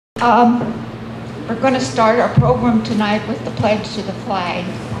We're going to start our program tonight with the pledge to the flag.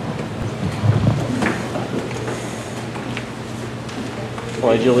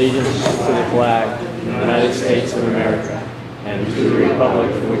 Pledge allegiance to the flag of the United States of America and to the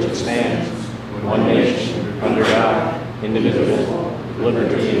republic for which it stands, one nation, under God, indivisible,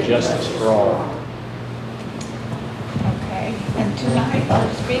 liberty and justice for all. Okay, and tonight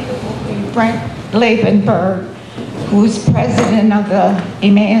our speaker will be Brent Labenberg, who's president of the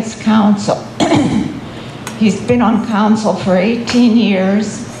Emmaus Council. He's been on council for 18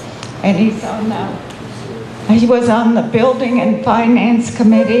 years, and he was on the Building and Finance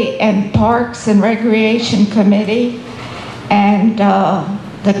Committee and Parks and Recreation Committee and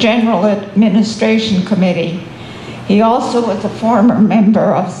the General Administration Committee. He also was a former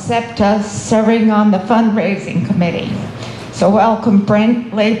member of CEPTA, serving on the Fundraising Committee. So welcome,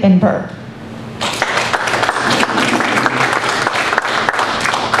 Brent Labenberg.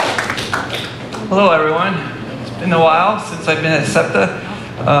 Hello everyone. It's been a while since I've been at CEPTA.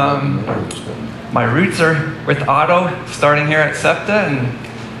 My roots are with Otto, starting here at CEPTA, and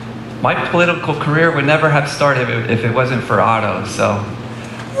my political career would never have started if it wasn't for Otto, so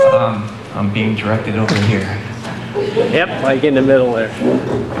I'm being directed over here. Yep, like in the middle there.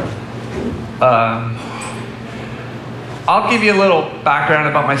 I'll give you a little background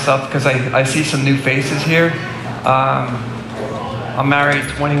about myself because I see some new faces here. I'm married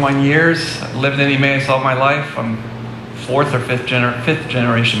 21 years. I've lived in Emmaus all my life. I'm fifth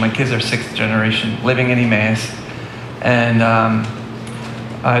generation. My kids are sixth generation living in Emmaus. And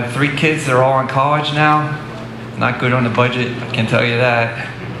I have 3 kids. They're all in college now. Not good on the budget, I can tell you that.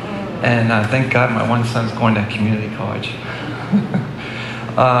 And thank God my one son's going to community college.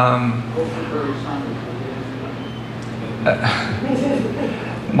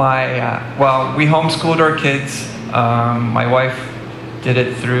 Well, we homeschooled our kids. My wife did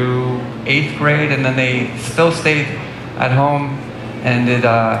it through 8th grade, and then they still stayed at home and did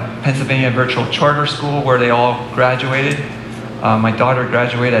Pennsylvania Virtual Charter School, where they all graduated. My daughter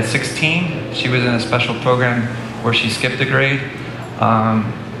graduated at 16. She was in a special program where she skipped a grade.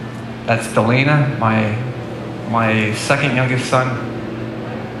 That's Delana. My second youngest son,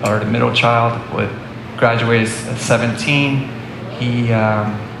 or the middle child, would graduate at 17. He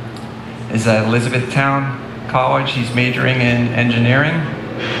is at Elizabethtown College. He's majoring in engineering.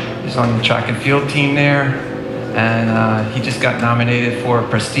 He's on the track and field team there, and he just got nominated for a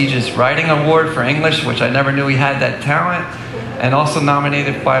prestigious writing award for English, which I never knew he had that talent, and also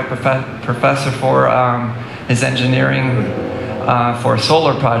nominated by a professor for his engineering for a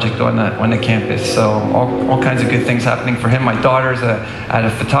solar project on the campus. So all kinds of good things happening for him. My daughter's at a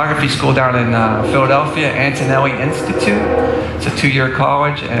photography school down in Philadelphia, Antonelli Institute. It's a 2-year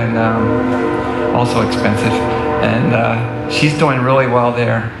college, and also expensive, and she's doing really well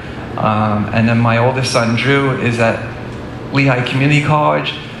there. And then my oldest son, Drew, is at Lehigh Community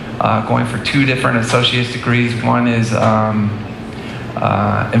College, going for 2 different associate's degrees. One is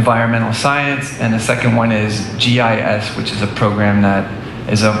environmental science, and the second one is GIS, which is a program that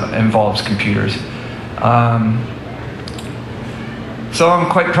involves computers. So I'm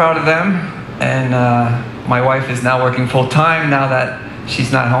quite proud of them, and my wife is now working full-time now that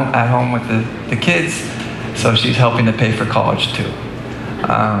she's not at home with the kids, so she's helping to pay for college too.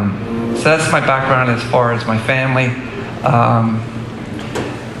 So that's my background as far as my family.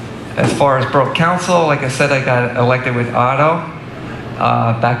 As far as Borough Council, like I said, I got elected with Otto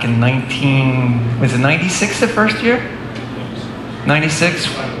back in 96 the first year? 96?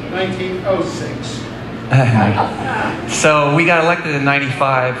 1906. So we got elected in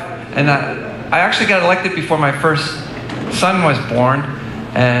 95, and I actually got elected before my first son was born,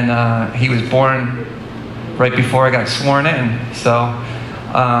 and he was born right before I got sworn in. So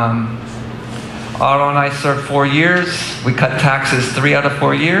Otto and I served 4 years. We cut taxes 3 out of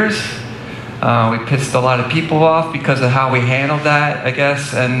 4 years. We pissed a lot of people off because of how we handled that, I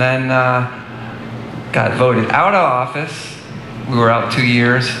guess, and then got voted out of office. We were out 2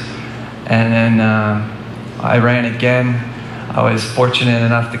 years, and then I ran again. I was fortunate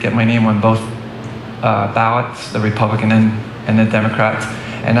enough to get my name on both ballots, the Republican and the Democrats.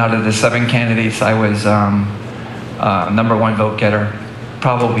 And out of the 7 candidates, I was #1 vote getter,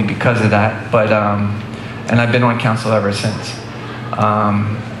 probably because of that. But and I've been on council ever since.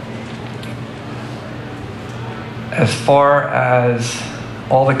 As far as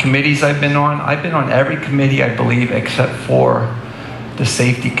all the committees I've been on every committee, I believe, except for the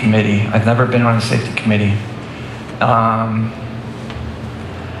safety committee. I've never been on a safety committee. I'm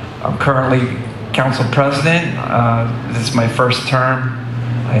currently council president. This is my first term.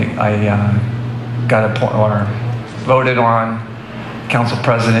 I got voted on council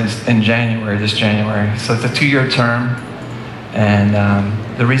president in January, this January. So it's a 2-year term. And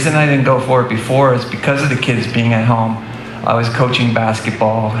the reason I didn't go for it before is because of the kids being at home. I was coaching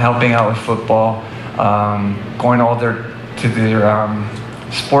basketball, helping out with football, going to their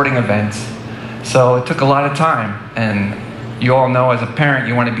sporting events. So it took a lot of time. And you all know as a parent,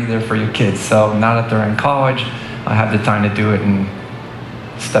 you want to be there for your kids. So now that they're in college, I have the time to do it and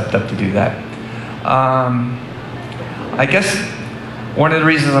stepped up to do that. I guess one of the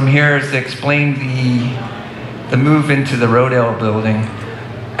reasons I'm here is to explain the move into the Rodale building,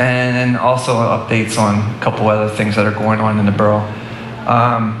 and then also updates on a couple other things that are going on in the borough.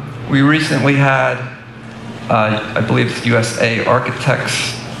 We recently had, I believe it's USA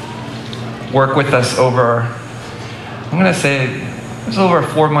Architects, work with us over, I'm going to say it was over a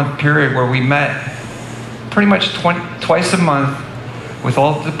 4-month period where we met pretty much twice a month with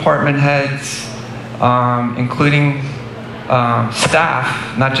all the department heads, including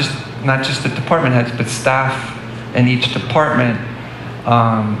staff, not just the department heads, but staff in each department.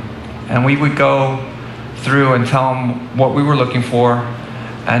 And we would go through and tell them what we were looking for,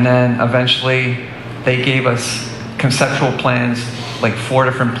 and then eventually they gave us conceptual plans, like 4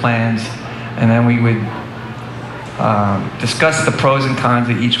 different plans, and then we would discuss the pros and cons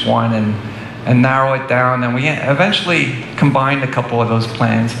of each one and narrow it down. And we eventually combined a couple of those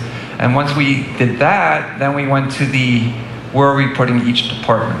plans. And once we did that, then we went to where are we putting each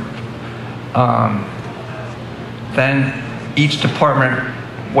department. Then each department,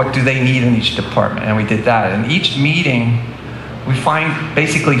 what do they need in each department? And we did that. And each meeting, we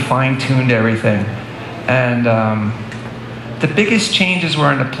basically fine-tuned everything. And the biggest changes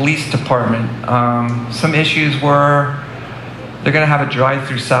were in the police department. Some issues were they're going to have a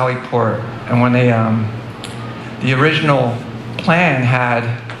drive-through Sallyport, and when they the original plan had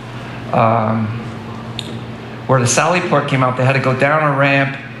where the Sallyport came out, they had to go down a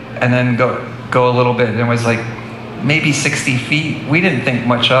ramp and then go a little bit, and it was like maybe 60 feet. We didn't think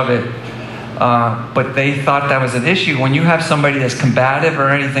much of it, but they thought that was an issue. When you have somebody that's combative or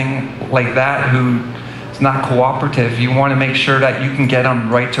anything like that who is not cooperative, you want to make sure that you can get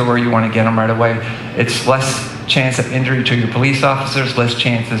them right to where you want to get them right away. It's less chance of injury to your police officers, less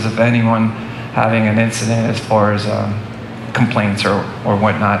chances of anyone having an incident as far as complaints or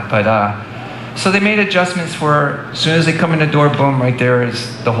whatnot. But so they made adjustments for as soon as they come in the door, boom, right there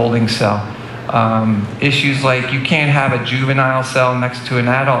is the holding cell. Issues like you can't have a juvenile cell next to an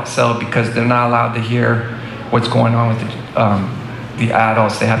adult cell because they're not allowed to hear what's going on with the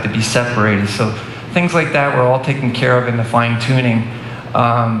adults. They have to be separated. So things like that were all taken care of in the fine tuning.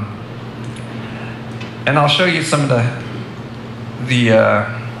 And I'll show you some of the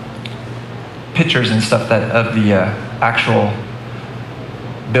pictures and stuff of the actual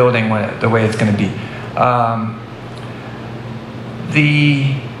building, the way it's going to be.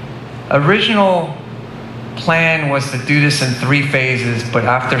 The original plan was to do this in 3 phases, but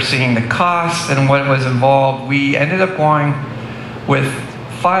after seeing the costs and what was involved, we ended up going with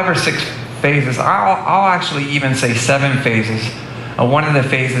 5 or 6 phases. I'll actually even say 7 phases. One of the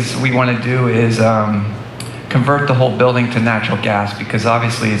phases we want to do is convert the whole building to natural gas, because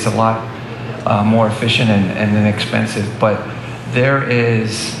obviously it's a lot more efficient and inexpensive. But there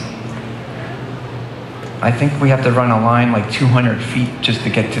is, I think we have to run a line like 200 feet just to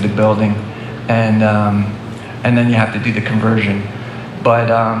get to the building, and then you have to do the conversion. But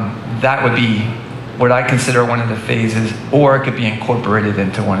that would be what I consider one of the phases, or it could be incorporated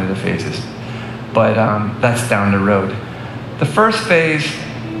into one of the phases. But that's down the road. The first phase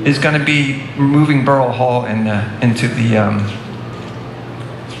is going to be moving Borough Hall into the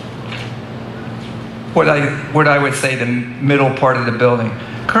what I would say the middle part of the building.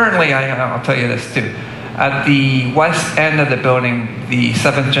 Currently, I'll tell you this too. At the west end of the building, the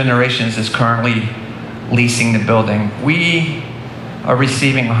 7th Generations is currently leasing the building. We are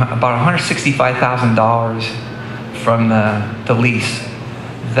receiving about $165,000 from the lease.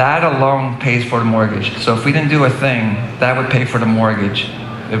 That alone pays for the mortgage. So if we didn't do a thing, that would pay for the mortgage.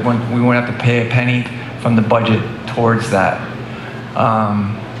 We wouldn't have to pay a penny from the budget towards that.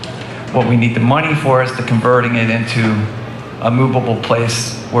 What we need the money for is to converting it into a movable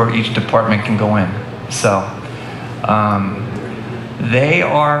place where each department can go in. So they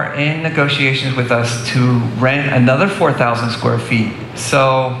are in negotiations with us to rent another 4,000 square feet.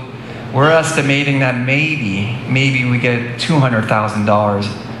 So we're estimating that maybe we get $200,000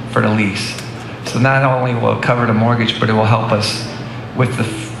 for the lease. So not only will it cover the mortgage, but it will help us with the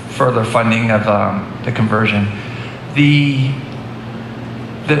further funding of the conversion.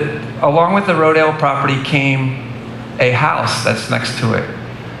 Along with the Rodale property came a house that's next to it.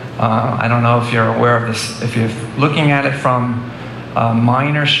 I don't know if you're aware of this. If you're looking at it from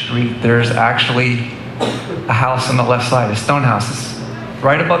Minor Street, there's actually a house on the left side, a stone house. It's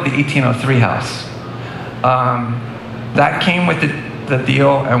right above the 1803 house. That came with the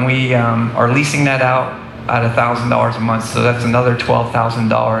deal, and we are leasing that out at $1,000 a month, so that's another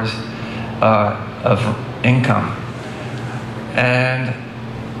 $12,000 of income. And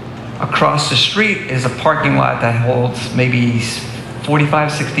across the street is a parking lot that holds maybe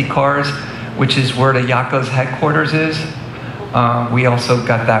 45, 60 cars, which is where the Yakko's headquarters is. We also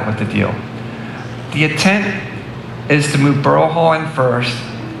got that with the deal. The intent is to move Borough Hall in first,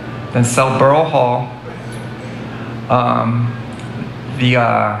 then sell Borough Hall.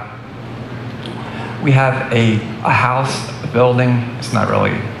 We have a house, a building. It's not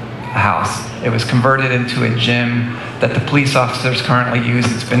really a house. It was converted into a gym that the police officers currently use.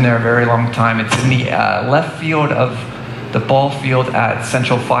 It's been there a very long time. It's in the left field of the ball field at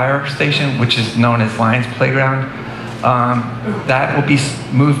Central Fire Station, which is known as Lions Playground. That will be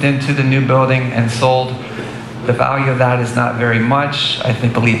moved into the new building and sold. The value of that is not very much. I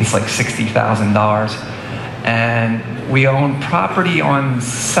believe it's like $60,000. And we own property on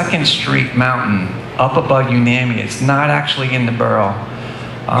 2nd Street Mountain, up above UNAMI. It's not actually in the borough.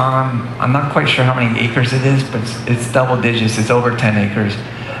 I'm not quite sure how many acres it is, but it's double digits. It's over 10 acres.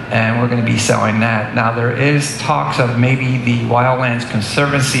 And we're going to be selling that. Now, there is talks of maybe the Wildlands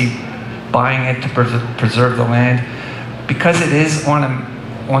Conservancy buying it to preserve the land. Because it is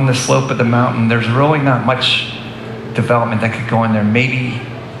on the slope of the mountain, there's really not much development that could go in there. Maybe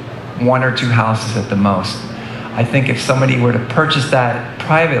 1 or 2 houses at the most. I think if somebody were to purchase that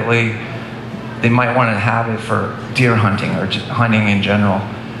privately, they might want to have it for deer hunting or hunting in general.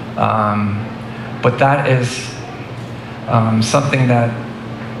 But that is something that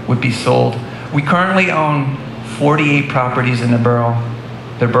would be sold. We currently own 48 properties in the borough.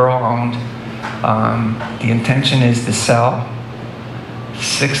 They're borough owned. The intention is to sell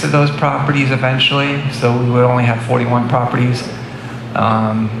 6 of those properties eventually, so we would only have 41 properties.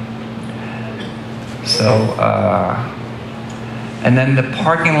 And then the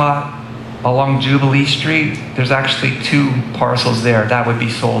parking lot along Jubilee Street, there's actually 2 parcels there. That would be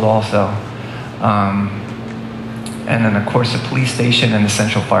sold also. And then of course the police station and the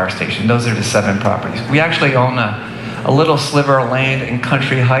Central Fire Station. Those are the 7 properties. We actually own a little sliver of land in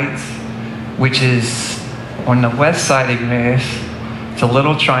Country Heights, which is on the west side of Emmaus. It's a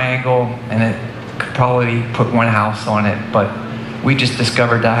little triangle, and it could probably put 1 house on it, but we just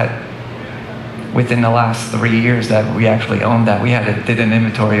discovered that within the last 3 years that we actually owned that. We did an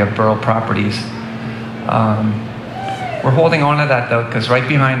inventory of borough properties. We're holding on to that though, because right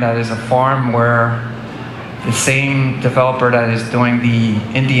behind that is a farm where the same developer that is doing the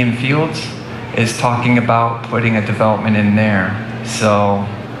Indian Fields is talking about putting a development in there. So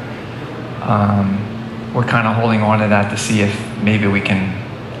we're kind of holding on to that to see if maybe we can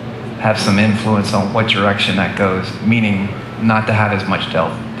have some influence on what direction that goes, meaning not to have as much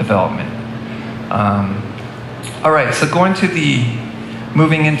development. All right, so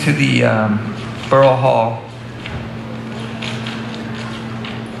moving into the Borough Hall.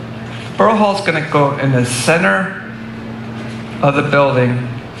 Borough Hall is going to go in the center of the building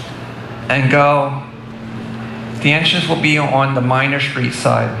and go. The entrance will be on the Minor Street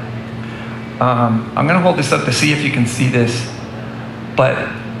side. I'm going to hold this up to see if you can see this, but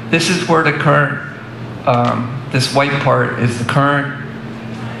this is where the current, this white part is the current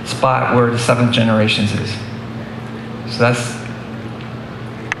spot where the 7th Generations is. So that's,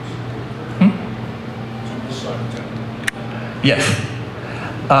 yes.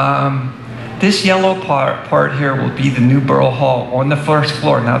 This yellow part here will be the new Borough Hall on the 1st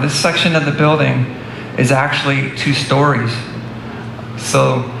floor. Now this section of the building is actually 2 stories.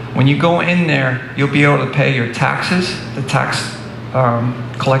 So when you go in there, you'll be able to pay your taxes. The tax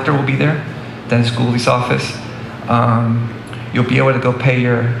collector will be there, then Schooley's office. You'll be able to go pay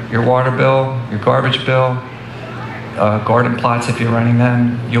your water bill, your garbage bill, garden plots if you're running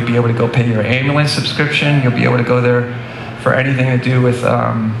them. You'll be able to go pay your ambulance subscription. You'll be able to go there for anything to do with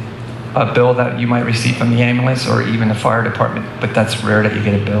a bill that you might receive from the ambulance or even the fire department, but that's rare that you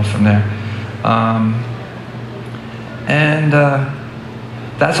get a bill from there.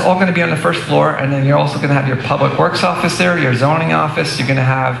 That's all going to be on the 1st floor, and then you're also going to have your public works office there, your zoning office. You're going to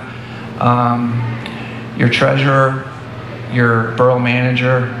have your treasurer, your borough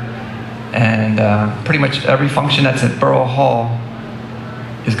manager, and pretty much every function that's at Borough Hall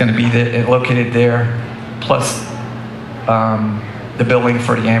is going to be located there, plus the building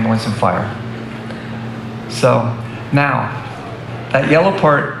for the ambulance and fire. So now, that yellow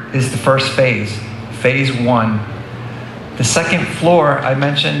part is the 1st phase, phase 1. The 2nd floor, I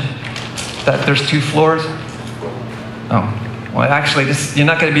mentioned that there's 2 floors. Oh, well, actually, you're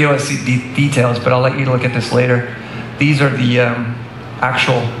not going to be able to see details, but I'll let you look at this later. These are the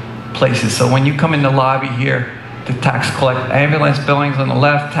actual places. So when you come in the lobby here, the ambulance buildings on the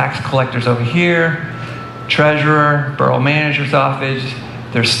left, tax collectors over here, treasurer, borough manager's office,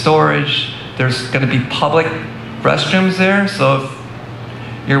 there's storage, there's going to be public restrooms there. So if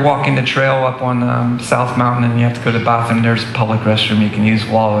you're walking the trail up on South Mountain and you have to go to the bathroom, there's a public restroom you can use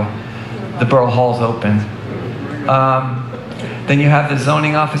while the borough hall's open. Then you have the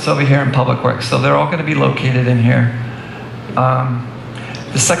zoning office over here and public works. So they're all going to be located in here.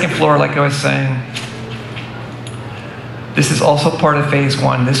 The second floor, like I was saying, this is also part of phase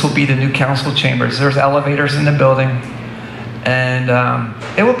one. This will be the new council chambers. There's elevators in the building. And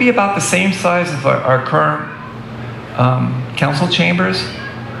it will be about the same size as our current council chambers.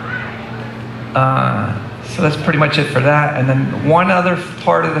 So that's pretty much it for that. And then one other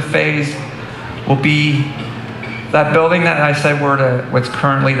part of the phase will be that building that I said what's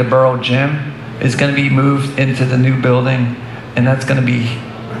currently the borough gym is going to be moved into the new building, and that's going to be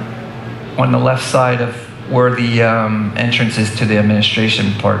on the left side of where the entrance is to the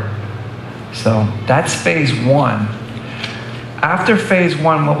administration part. So that's phase one. After phase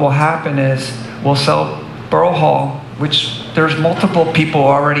one, what will happen is we'll sell Borough Hall, which there's multiple people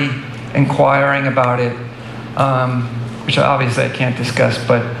already inquiring about it, which obviously I can't discuss,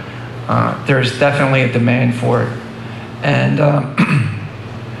 but there's definitely a demand for it. And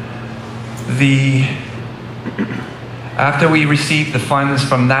after we receive the funds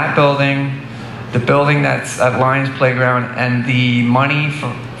from that building, the building that's at Lions Playground, and the money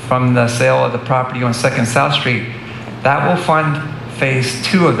from the sale of the property on 2nd South Street, that will fund phase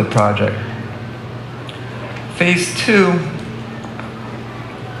two of the project. Phase two,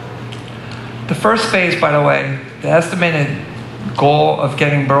 the first phase, by the way, the estimated goal of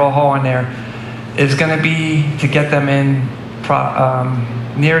getting Borough Hall in there is going to be to get them in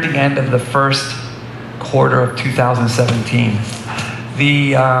near the end of the first quarter of 2017.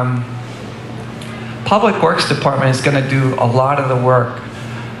 The Public Works Department is going to do a lot of the work.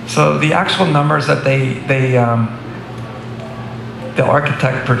 So the actual numbers that the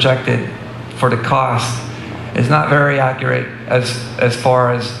architect projected for the cost is not very accurate as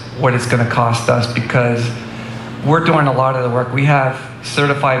far as what it's going to cost us, because we're doing a lot of the work. We have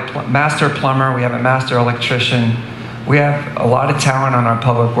certified master plumber, we have a master electrician, we have a lot of talent on our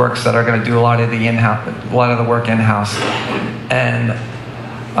public works that are going to do a lot of the work in-house. And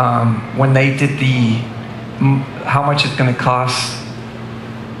when they did how much it's going to cost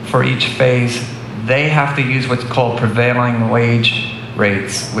for each phase, they have to use what's called prevailing wage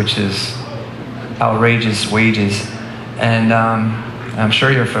rates, which is outrageous wages. And I'm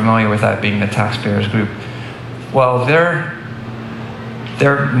sure you're familiar with that, being the taxpayers group. Well, they're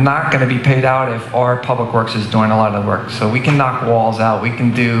not going to be paid out if our public works is doing a lot of the work. So we can knock walls out, we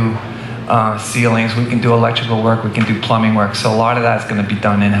can do ceilings, we can do electrical work, we can do plumbing work. So a lot of that's going to be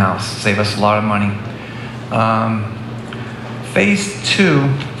done in-house, save us a lot of money. Phase two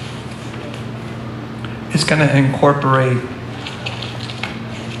is going to incorporate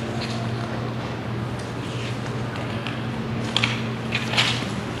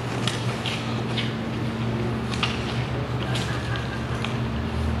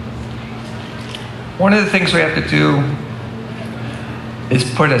one of the things we have to do is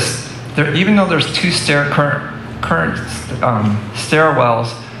put even though there's two current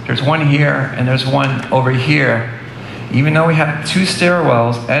stairwells, there's one here and there's one over here. Even though we have two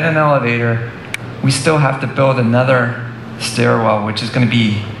stairwells and an elevator, we still have to build another stairwell, which is going to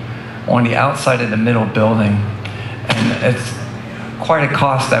be on the outside of the middle building. And it's quite a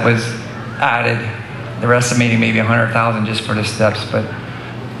cost that was added. They're estimating maybe $100,000 just for the steps, but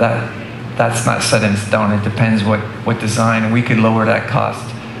that's not set in stone. It depends what design, and we could lower that cost.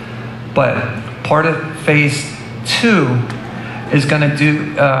 But part of phase two is going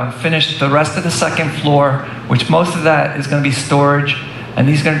to finish the rest of the second floor, which most of that is going to be storage, and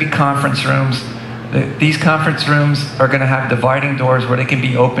these are going to be conference rooms. These conference rooms are going to have dividing doors where they can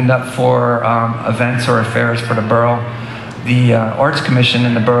be opened up for events or affairs for the borough. The Arts Commission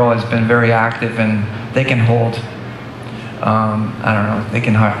in the borough has been very active, and they can hold, I don't know, they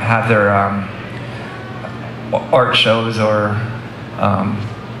can have their art shows or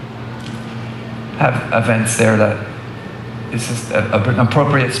have events there that it's just an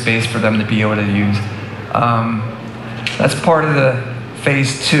appropriate space for them to be able to use. That's part of the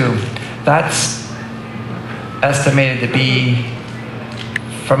phase two. That's estimated to be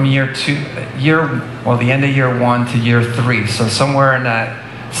from the end of year one to year three. So somewhere in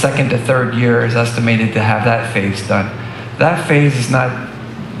that second to third year is estimated to have that phase done. That phase is not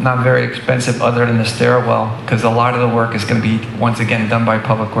not very expensive other than the stairwell, because a lot of the work is going to be, once again, done by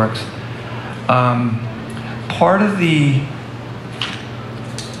Public Works. Part of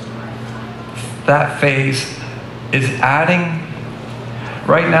that phase is adding,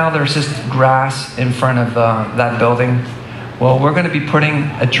 right now there's just grass in front of that building. Well, we're going to be putting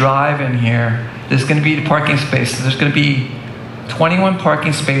a drive in here. There's going to be the parking spaces. There's going to be 21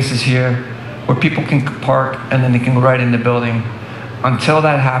 parking spaces here where people can park and then they can go right in the building. Until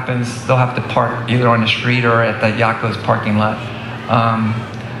that happens, they'll have to park either on the street or at the Yakko's parking lot.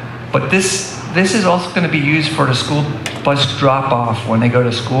 But this is also going to be used for the school bus drop-off when they go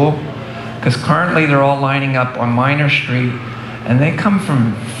to school, because currently they're all lining up on Minor Street, and they come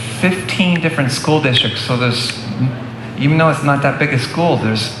from 15 different school districts. So there's, even though it's not that big a school,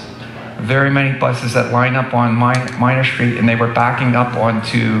 there's very many buses that line up on Minor Street, and they were backing up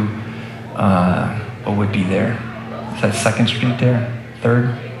onto, what would be there? Is that 2nd Street there?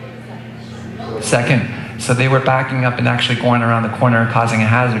 3rd? 2nd. So they were backing up and actually going around the corner and causing a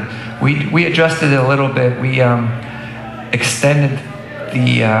hazard. We adjusted it a little bit. We extended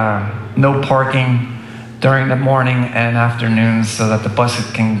the no parking during the morning and afternoons so that the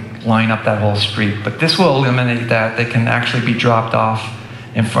buses can line up that whole street. But this will eliminate that. They can actually be dropped off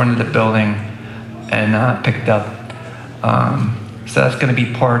in front of the building and picked up. So that's going to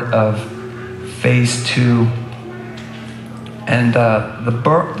be part of phase 2. And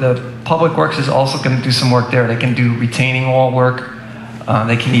the Public Works is also going to do some work there. They can do retaining wall work.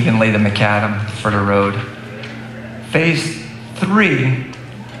 They can even lay the macadam for the road. Phase 3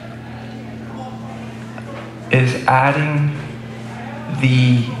 is adding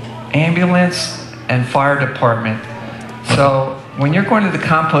the ambulance and fire department. So when you're going to the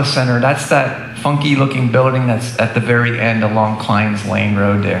compost center, that's that funky looking building that's at the very end along Klein's Lane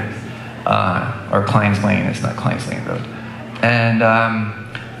Road there. Or Klein's Lane, it's not Klein's Lane Road. And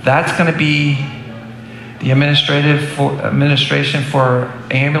that's going to be the administration for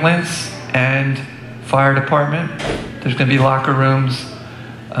ambulance and fire department. There's going to be locker rooms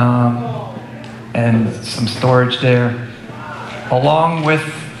and some storage there. Along with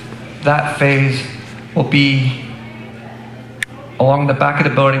that phase will be along the back of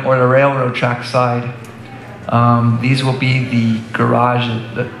the building or the railroad track side. These will be the garage.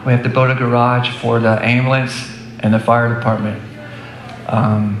 We have to build a garage for the ambulance and the fire department.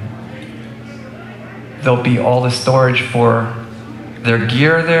 There'll be all the storage for their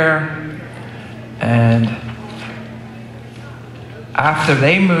gear there, and after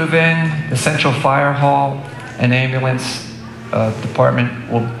they move in, the central fire hall and ambulance department,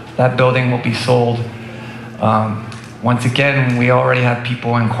 that building will be sold. Once again, we already have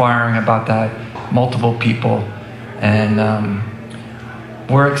people inquiring about that, multiple people, and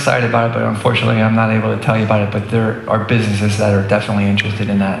we're excited about it, but unfortunately I'm not able to tell you about it, but there are businesses that are definitely interested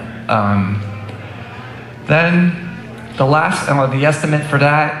in that. Then the estimate for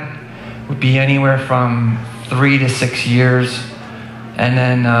that would be anywhere from 3 to 6 years. And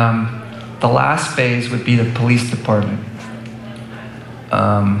then the last phase would be the police department.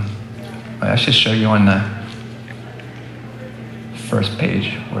 I should show you on the first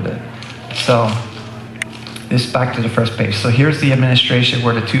page. So this back to the first page. So here's the administration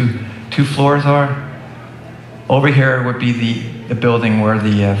where the two floors are. Over here would be the building where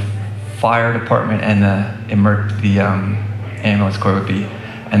the fire department and the ambulance corps would be.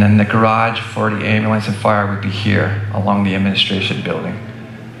 And then the garage for the ambulance and fire would be here along the administration building.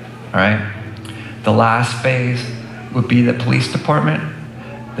 All right? The last phase would be the police department.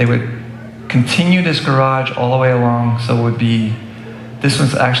 They would continue this garage all the way along, so it would be, this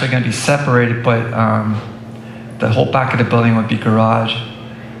one's actually going to be separated, but the whole back of the building would be garage.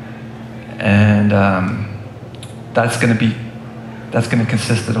 And that's going to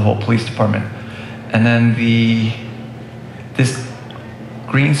consist of the whole police department. And then this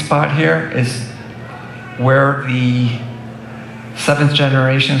green spot here is where the 7th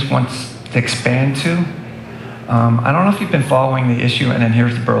generations wants to expand to. I don't know if you've been following the issue, and then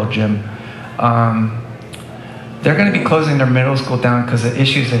here's the Borough Gym. They're going to be closing their middle school down because of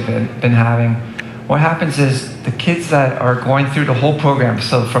issues they've been having. What happens is the kids that are going through the whole program,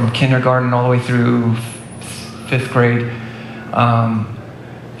 so from kindergarten all the way through 5th grade,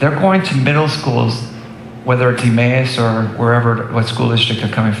 they're going to middle schools, whether it's Emmaus or what school district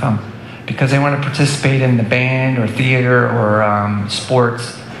they're coming from, because they want to participate in the band or theater or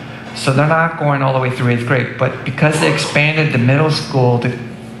sports. So they're not going all the way through 8th grade, but because they expanded the middle school to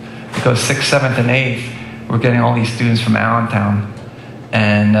go 6th, 7th, and 8th, we're getting all these students from Allentown.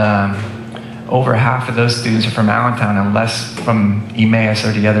 And over half of those students are from Allentown and less from Emmaus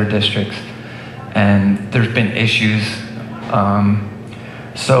or the other districts. And there's been issues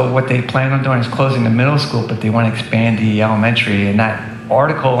So what they plan on doing is closing the middle school, but they want to expand the elementary. And that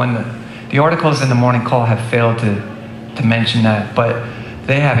article and the articles in the morning call have failed to mention that. But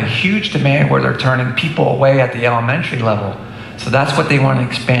they have a huge demand where they're turning people away at the elementary level. So that's what they want to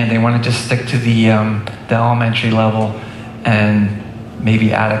expand. They want to just stick to the elementary level and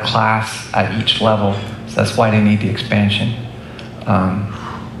maybe add a class at each level. So that's why they need the expansion.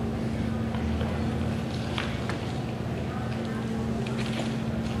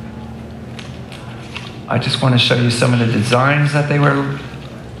 I just want to show you some of the designs that they were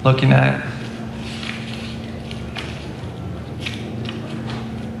looking at.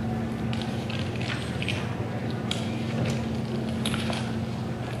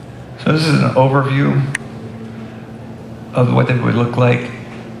 So this is an overview of what it would look like.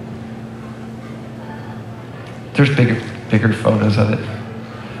 There's bigger photos of it.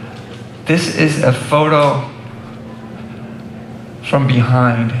 This is a photo from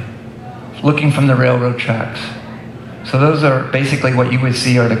behind, looking from the railroad tracks. So those are basically what you would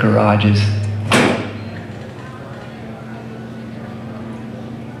see are the garages.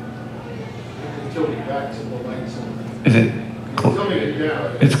 Is it?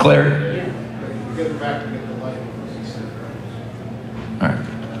 It's clear? Get back and get the light. All right.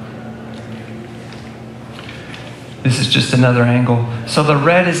 This is just another angle. So the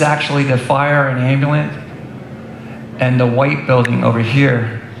red is actually the fire and ambulance, and the white building over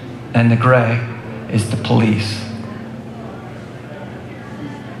here and the gray is the police.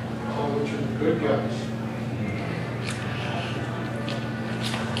 All which are good guys.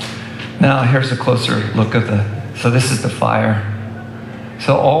 Now here's a closer look of so this is the fire.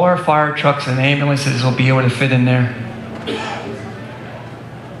 So all our fire trucks and ambulances will be able to fit in there.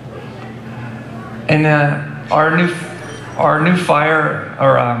 And our new fire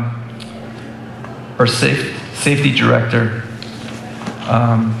or safety director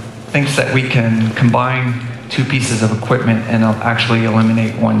thinks that we can combine two pieces of equipment and actually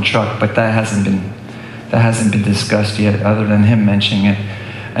eliminate one truck, but that hasn't been discussed yet, other than him mentioning it.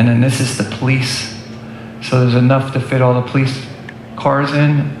 And then this is the police. So there's enough to fit all the police cars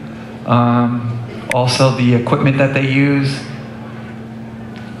in. Also the equipment that they use.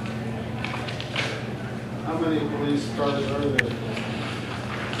 How many police cars are there?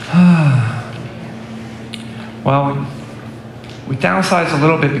 Well, we downsized a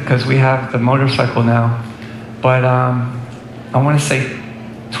little bit because we have the motorcycle now, but I want to say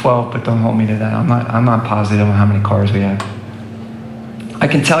 12, but don't hold me to that. I'm not positive on how many cars we have. I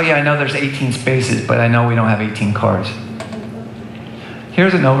can tell you I know there's 18 spaces, but I know we don't have 18 cars.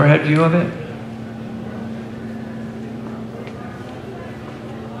 Here's an overhead view of it.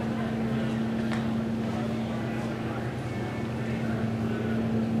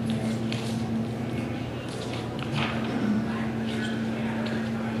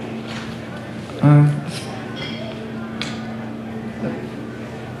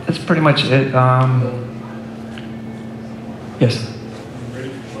 That's pretty much it. Yes.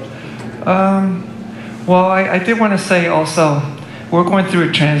 Well, I did want to say also, we're going through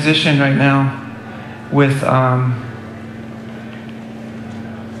a transition right now with,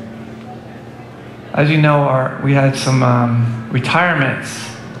 as you know, we had some retirements.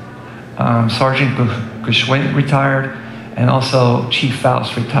 Sergeant Gushwin retired, and also Chief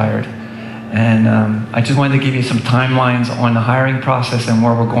Faust retired. And I just wanted to give you some timelines on the hiring process and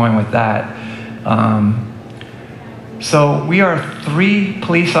where we're going with that. So we are 3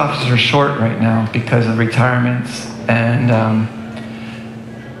 police officers short right now because of retirements, and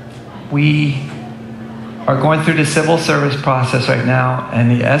we are going through the civil service process right now, and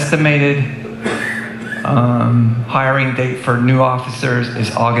the estimated hiring date for new officers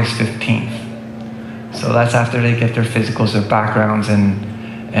is August 15th. So that's after they get their physicals, their backgrounds, and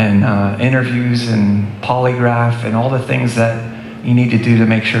interviews and polygraph and all the things that you need to do to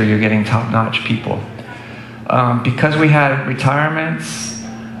make sure you're getting top-notch people. Because we had retirements,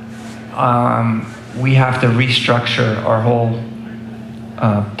 we have to restructure our whole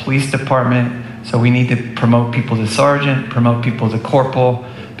police department. So we need to promote people to sergeant, promote people to corporal,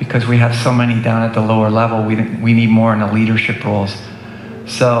 because we have so many down at the lower level. We need more in the leadership roles.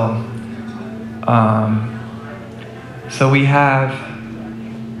 So, so we have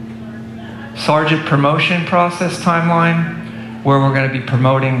sergeant promotion process timeline, where we're going to be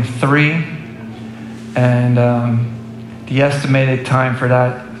promoting 3. And the estimated time for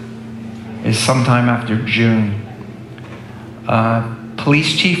that is sometime after June.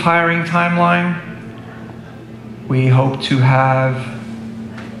 Police chief hiring timeline, we hope to have,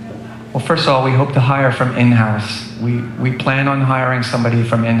 well, first of all, we hope to hire from in-house. We plan on hiring somebody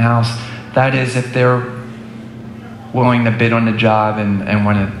from in-house. That is, if they're willing to bid on the job and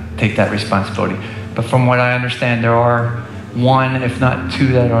want to take that responsibility. But from what I understand, there are one, if not two,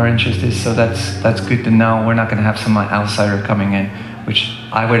 that are interested. So that's good to know. We're not going to have some outsider coming in, which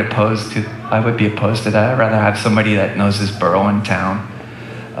I would be opposed to that. I'd rather have somebody that knows this borough and town.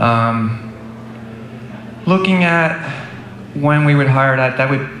 Looking at when we would hire that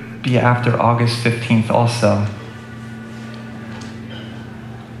would be after August 15th also.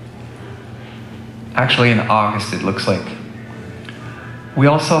 Actually in August, it looks like. We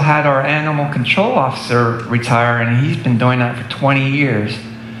also had our animal control officer retire, and he's been doing that for 20 years.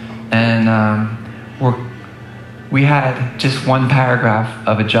 And we had just one paragraph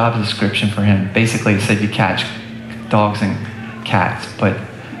of a job description for him. Basically, it said you catch dogs and cats, but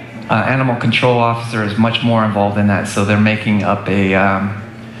animal control officer is much more involved in that, so they're making up a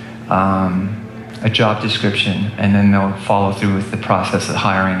job description, and then they'll follow through with the process of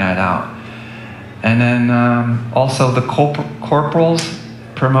hiring that out. And then also the corporals,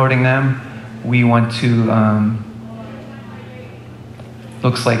 promoting them, we want to,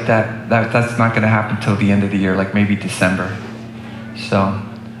 looks like that's not going to happen till the end of the year, like maybe December. So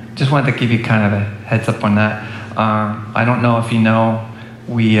just wanted to give you kind of a heads up on that. I don't know if you know,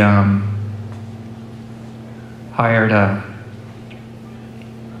 we hired a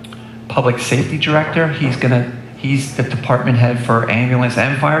public safety director. He's the department head for ambulance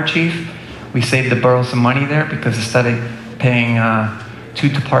and fire chief. We saved the borough some money there because instead of paying 2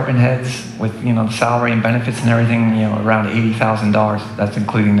 department heads with the salary and benefits and everything, around $80,000. That's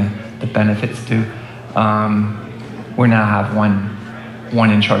including the benefits too. We now have one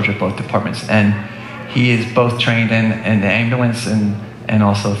in charge of both departments, and he is both trained in the ambulance and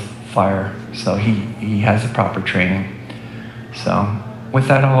also fire. So he has the proper training. So with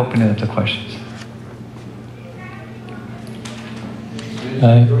that, I'll open it up to questions.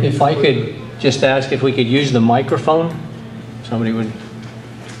 If I could just ask if we could use the microphone, somebody would.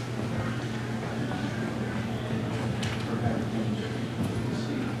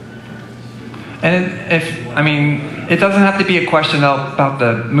 And it doesn't have to be a question about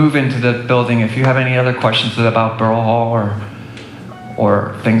the move into the building. If you have any other questions about Borough Hall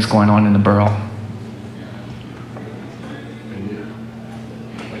or things going on in the borough.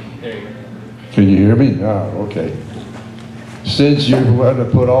 Can you hear me? Oh, okay. Since you're going to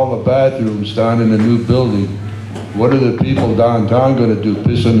put all the bathrooms down in the new building, what are the people downtown going to do?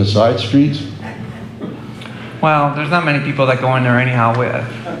 Piss in the side streets? Well, there's not many people that go in there anyhow.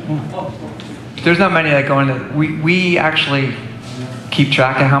 There's not many that go in there. We actually keep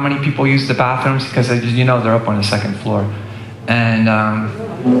track of how many people use the bathrooms because, they're up on the second floor. And,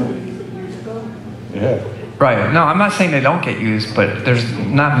 yeah. Right. No, I'm not saying they don't get used, but there's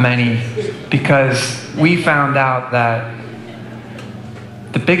not many because we found out that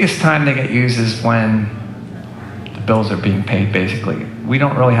the biggest time they get used is when the bills are being paid, basically. We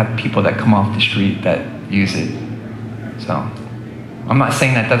don't really have people that come off the street that use it. So I'm not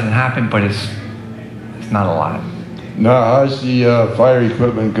saying that doesn't happen, but it's not a lot. Now, how's the fire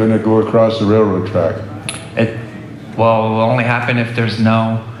equipment going to go across the railroad track? It will only happen if there's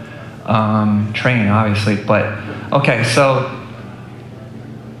no training, obviously. But okay, so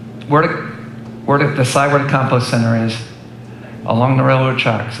the side where the compost center is, along the railroad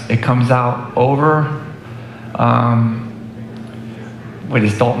tracks, it comes out over what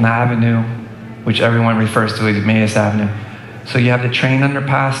is Dalton Avenue, which everyone refers to as Emmaus Avenue. So you have the train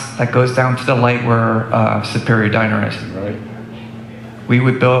underpass that goes down to the light where Superior Diner is. Right. We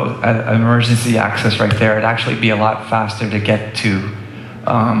would build an emergency access right there. It'd actually be a lot faster to get to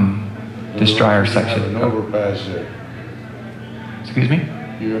this dryer section. An overpass there. Excuse me?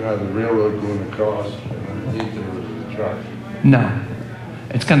 You're going to have the railroad going across and underneath the truck. No.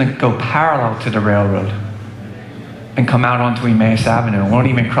 It's going to go parallel to the railroad and come out onto Emmaus Avenue. It won't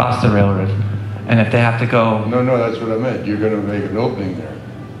even cross the railroad. And if they have to go... No, that's what I meant. You're going to make an opening there.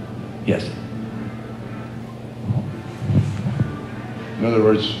 Yes. In other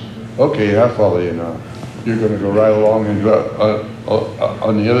words, okay, I follow you now. You're going to go right along and go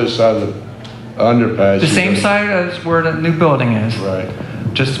on the other side of the underpass. The same side as where the new building is. Right.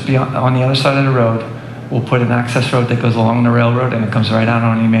 Just on the other side of the road, we'll put an access road that goes along the railroad and it comes right out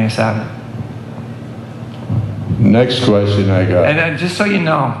on Emmaus Avenue. Next question I got. And just so you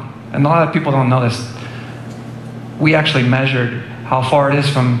know, and a lot of people don't know this, we actually measured how far it is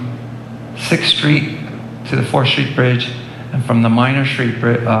from 6th Street to the 4th Street Bridge and from the Minor Street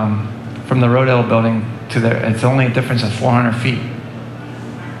Bridge, from the Rodale building to there. It's only a difference of 400 feet.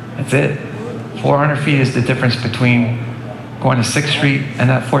 That's it. 400 feet is the difference between going to 6th Street and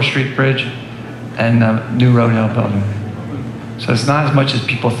that 4th Street Bridge and the new Rodale building. So it's not as much as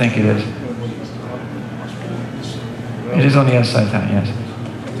people think it is. It is on the other side of town, yes.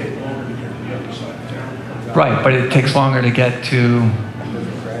 Right, but it takes longer to get to,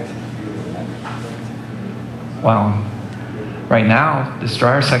 well, right now, the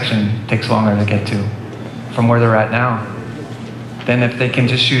Stryer section takes longer to get to from where they're at now than if they can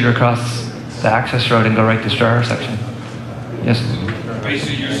just shoot across the access road and go right to Stryer section. Yes?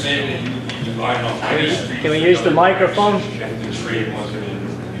 Basically, you're saying that you line up Minor Street. Can we use the microphone?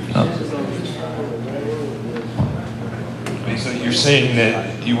 Basically, you're saying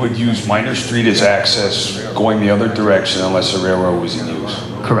that you would use Minor Street as access going the other direction unless the railroad was in use.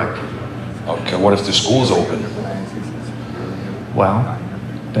 Correct. Okay, what if the school's open? Well,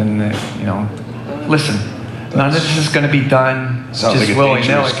 then, you know, listen, none of this is going to be done Sounds just like a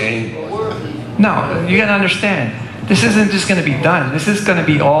dangerous willy-nilly. game. No, you got to understand, this isn't just going to be done. This is going to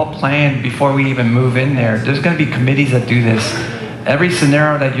be all planned before we even move in there. There's going to be committees that do this. Every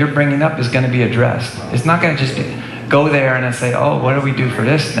scenario that you're bringing up is going to be addressed. It's not going to just go there and then say, oh, what do we do for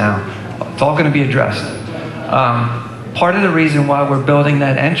this now? It's all going to be addressed. Part of the reason why we're building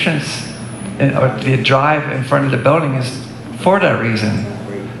that entrance or the drive in front of the building is for that reason.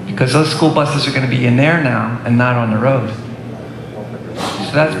 Because those school buses are going to be in there now and not on the road.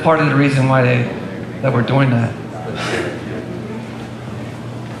 So that's part of the reason why that we're doing that.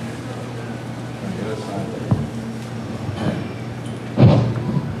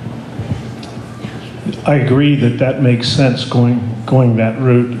 I agree that that makes sense going that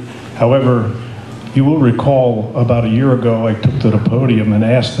route. However, you will recall about a year ago I took to the podium and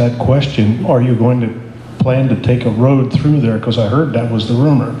asked that question, are you going to plan to take a road through there? Because I heard that was the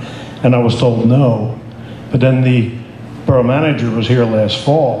rumor. And I was told no. But then the borough manager was here last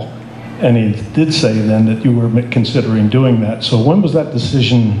fall and he did say then that you were considering doing that. So when was that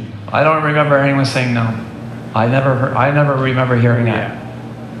decision? I don't remember anyone saying no. I never remember hearing that.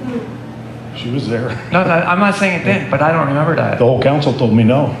 She was there. No, I'm not saying it didn't, but I don't remember that. The whole council told me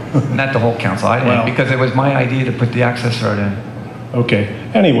no. Not the whole council, I didn't, Well, because it was my idea to put the access road in. Okay.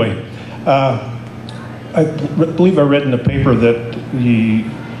 Anyway, I believe I read in the paper that the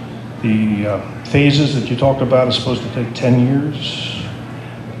phases that you talked about is supposed to take 10 years,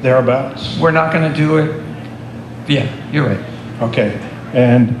 thereabouts? We're not going to do it. Yeah, you're right. Okay.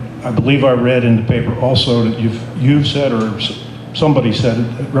 And I believe I read in the paper also that you've said, or somebody said,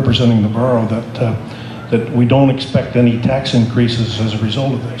 representing the borough, that we don't expect any tax increases as a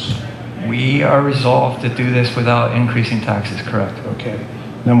result of this. We are resolved to do this without increasing taxes, correct? Okay.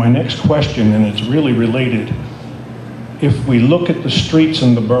 Now my next question, and it's really related. If we look at the streets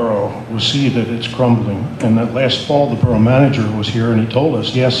in the borough, we'll see that it's crumbling. And that last fall, the borough manager was here and he told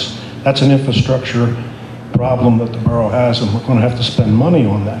us, yes, that's an infrastructure problem that the borough has and we're going to have to spend money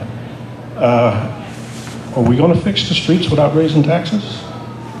on that. Are we going to fix the streets without raising taxes?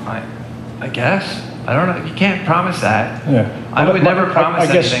 I guess. I don't know. You can't promise that. Yeah. I would never promise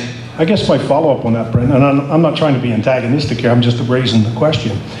anything. I guess my follow-up on that, Brent, and I'm not trying to be antagonistic here, I'm just raising the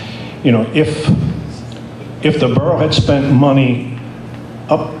question. You know, if the borough had spent money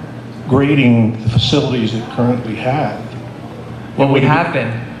upgrading the facilities it currently had. Well, we have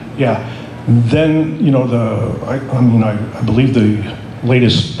been. Yeah. Then, you know, I believe the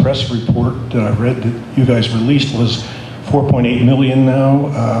latest press report that I read that you guys released was 4.8 million now,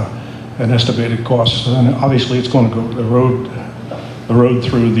 an estimated cost. And obviously it's going to go the road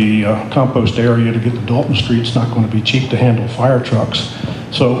through the compost area to get to Dalton Street. It's not going to be cheap to handle fire trucks.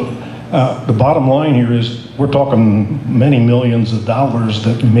 So the bottom line here is we're talking many millions of dollars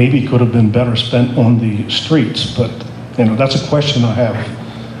that maybe could have been better spent on the streets. But, you know, that's a question I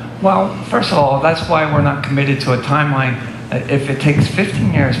have. Well, first of all, that's why we're not committed to a timeline. If it takes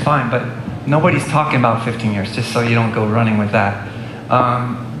 15 years, fine, but nobody's talking about 15 years, just so you don't go running with that.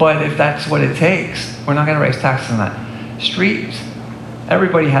 But if that's what it takes, we're not going to raise taxes on that. Streets,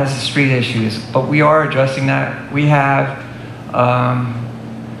 everybody has the street issues, but we are addressing that. We have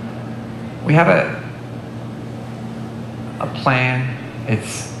a plan.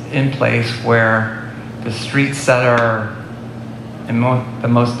 It's in place where the streets that are in the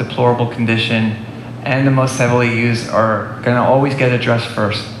most deplorable condition and the most heavily used are going to always get addressed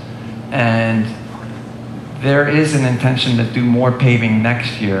first. And there is an intention to do more paving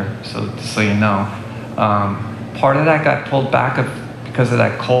next year, so you know. Part of that got pulled back because of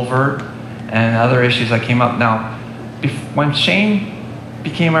that culvert and other issues that came up. Now, when Shane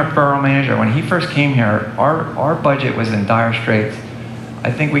became our borough manager, when he first came here, our budget was in dire straits.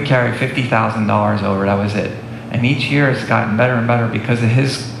 I think we carried $50,000 over, that was it. And each year it's gotten better and better because of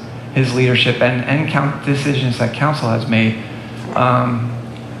his leadership and decisions that council has made.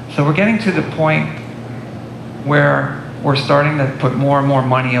 So we're getting to the point where we're starting to put more and more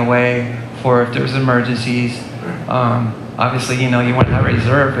money away for if there's emergencies. Obviously, you know, you want that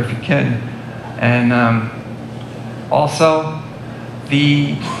reserve if you can. And also,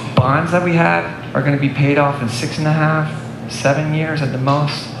 the bonds that we have are going to be paid off in 6.5, 7 years at the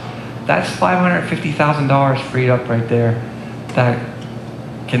most. That's $550,000 freed up right there that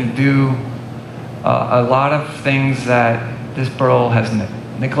can do a lot of things that this borough has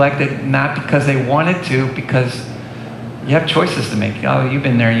neglected, not because they wanted to, because you have choices to make. Oh, you've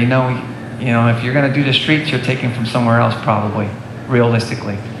been there, you know, if you're going to do the streets, you're taking from somewhere else probably,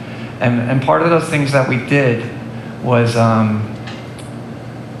 realistically. And part of those things that we did was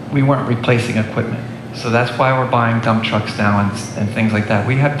we weren't replacing equipment. So that's why we're buying dump trucks now and things like that.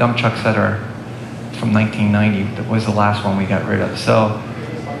 We have dump trucks that are from 1990. That was the last one we got rid of. So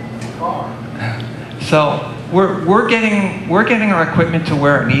we're getting our equipment to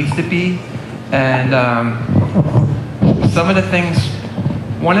where it needs to be, and some of the things.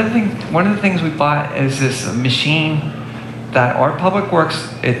 One of the things we bought is this machine that our public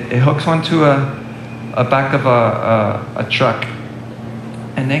works. It hooks onto a back of a truck,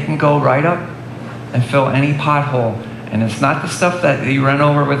 and they can go right up and fill any pothole. And it's not the stuff that you run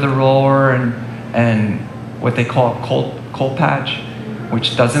over with a roller and what they call cold patch,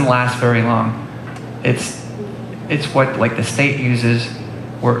 which doesn't last very long. It's what like the state uses,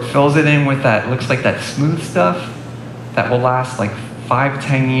 where it fills it in with that, looks like that smooth stuff that will last like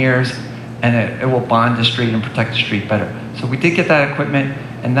 5-10 years, and it will bond the street and protect the street better. So we did get that equipment,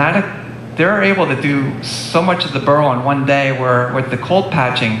 and that they're able to do so much of the borough in one day, where with the cold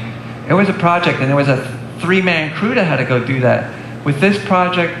patching, it was a project and there was a 3-man crew that had to go do that. With this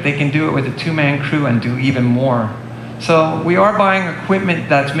project, they can do it with a 2-man crew and do even more. So we are buying equipment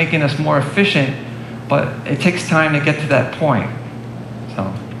that's making us more efficient, but it takes time to get to that point.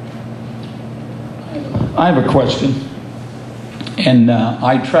 So I have a question, and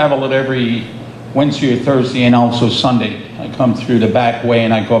I travel it every Wednesday or Thursday and also Sunday. I come through the back way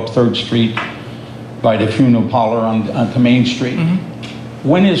and I go up 3rd Street by the funeral parlor onto Main Street. Mm-hmm.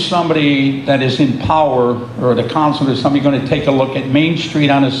 When is somebody that is in power, or the council or somebody, going to take a look at Main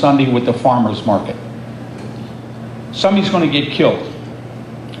Street on a Sunday with the farmer's market? Somebody's going to get killed.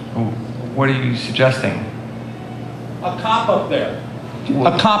 What are you suggesting? A cop up there.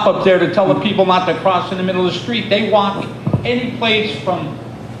 A cop up there to tell the people not to cross in the middle of the street. They walk any place from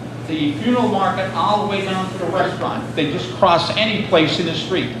the funeral market all the way down to the restaurant. They just cross any place in the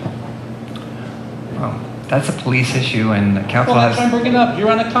street. Well, that's a police issue, and the council Well, that's has... why I'm bringing it up. You're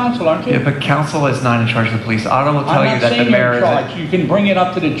on the council, aren't you? Yeah, but council is not in charge of the police. Otto will tell you that the mayor is... I'm not saying you're in charge. You can bring it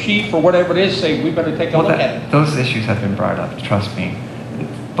up to the chief or whatever it is, say, we better take a look at it. Those issues have been brought up, trust me.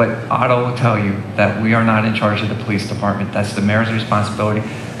 But Otto will tell you that we are not in charge of the police department. That's the mayor's responsibility.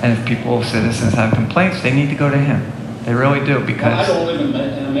 And if people, citizens have complaints, they need to go to him. They really do, because... Well, I don't live in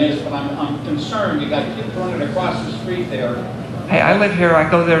Emmaus, but I'm concerned. You got kids running across the street there. Hey, I live here.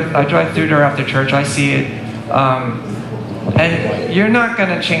 I go there. I drive through there after church. I see it. And you're not going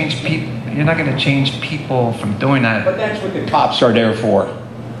to change people. You're not going to change people from doing that. But that's what the cops are there for.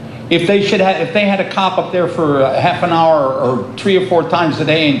 If they had a cop up there for half an hour or 3 or 4 times a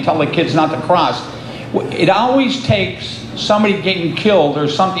day and tell the kids not to cross, it always takes somebody getting killed or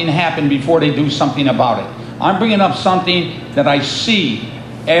something happen before they do something about it. I'm bringing up something that I see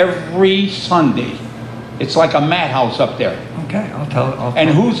every Sunday. It's like a madhouse up there. Okay, I'll tell. And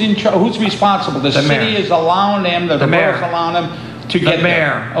who's in charge? Who's responsible? The city mayor is allowing them. The mayor's allowing them to get the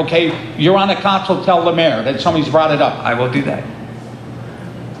mayor. there. Okay, you're on the council. Tell the mayor that somebody's brought it up. I will do that.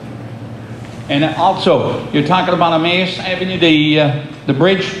 And also, you're talking about Emmaus Avenue, the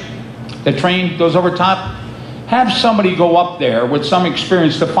bridge, the train goes over top. Have somebody go up there with some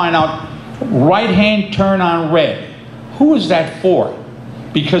experience to find out right-hand turn on red. Who is that for?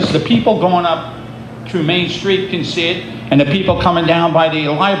 Because the people going up through Main Street can see it, and the people coming down by the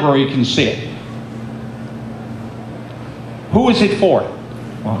library can see it. Who is it for?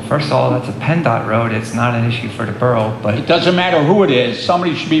 Well, first of all, that's a PennDOT road. It's not an issue for the borough, but... It doesn't matter who it is.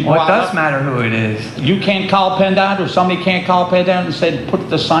 Somebody should be brought up. Well, it does matter who it is. You can't call PennDOT, or somebody can't call PennDOT and say,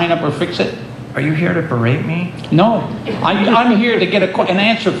 put the sign up or fix it? Are you here to berate me? No. I'm here to get an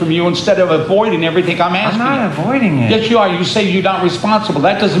answer from you instead of avoiding everything I'm asking. I'm not avoiding it. Yes, you are. You say you're not responsible.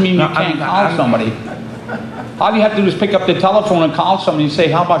 That doesn't mean you can't call somebody. All you have to do is pick up the telephone and call somebody and say,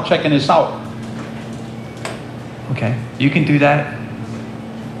 how about checking this out? Okay. You can do that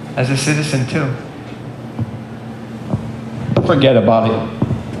as a citizen too. Forget about it.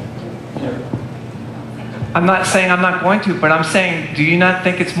 I'm not saying I'm not going to, but I'm saying, do you not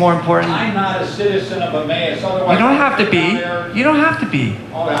think it's more important? I'm not a citizen of Emmaus. Otherwise, you don't have to be. You don't have to be.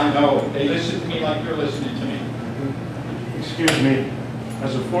 Oh, I know. They listen to me like you're listening to me. Excuse me,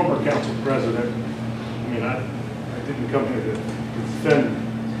 as a former council president, mean, I didn't come here to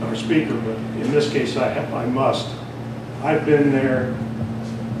defend our speaker, but in this case, I must. I've been there.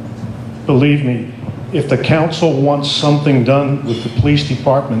 Believe me, if the council wants something done with the police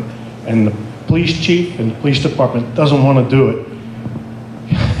department and the police chief and the police department doesn't want to do it,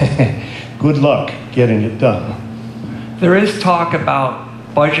 good luck getting it done. There is talk about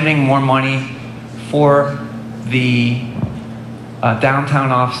budgeting more money for the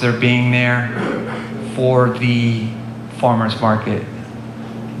downtown officer being there for the farmers market.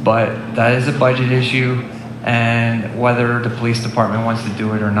 But that is a budget issue, and whether the police department wants to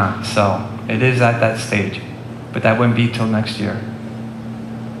do it or not. So it is at that stage, but that wouldn't be till next year.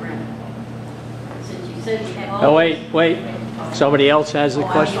 Since you said you have all... Oh, wait. Somebody else has a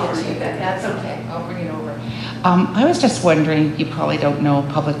question? That's okay. I'll bring it over. I was just wondering, you probably don't know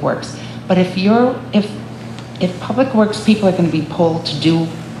Public Works, but if Public Works people are going to be pulled to do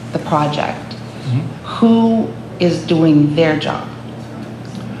the project, who is doing their job?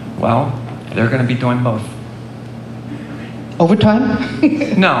 Well, they're going to be doing both. Overtime?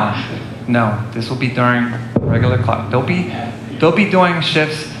 No. This will be during regular clock. They'll be doing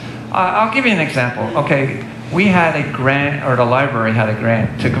shifts. I'll give you an example. Okay, we had a grant, or the library had a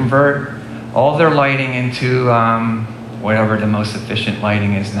grant to convert all their lighting into whatever the most efficient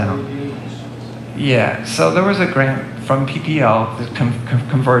lighting is now. Yeah, so there was a grant from PPL to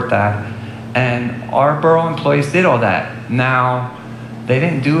convert that, and our borough employees did all that. Now, they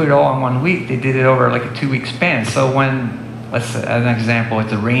didn't do it all in 1 week. They did it over like a 2-week span. So when, let's say, as an example,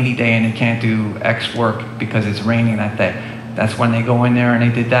 it's a rainy day and they can't do X work because it's raining that day, that's when they go in there and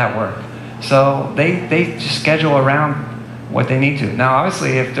they did that work. So they just schedule around what they need to. Now,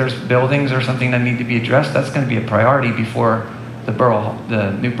 obviously, if there's buildings or something that need to be addressed, that's going to be a priority before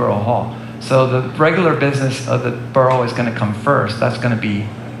the new borough hall. So the regular business of the borough is going to come first. That's going to be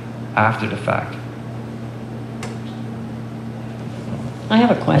after the fact. I have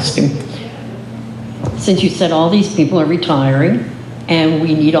a question. Since you said all these people are retiring and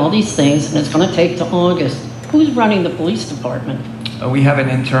we need all these things and it's going to take to August, who's running the police department? We have an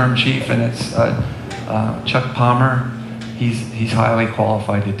interim chief, and it's Chuck Palmer. He's highly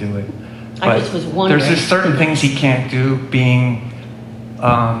qualified to do it. I just was wondering. There's just certain things he can't do, being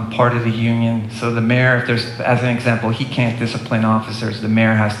part of the union. So the mayor, if there's, as an example, he can't discipline officers. The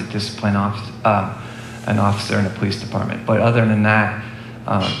mayor has to discipline an officer in the police department. But other than that,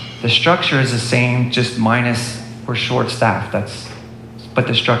 the structure is the same, just minus we're short-staffed. But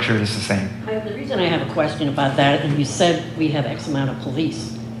the structure is the same. The reason I have a question about that, and you said we have X amount of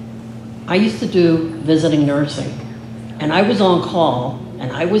police. I used to do visiting nursing, and I was on call,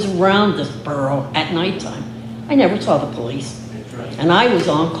 and I was around this borough at nighttime. I never saw the police, and I was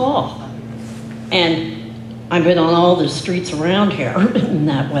on call. And I've been on all the streets around here, and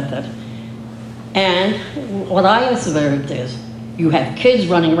that with it. And what I observed is, you have kids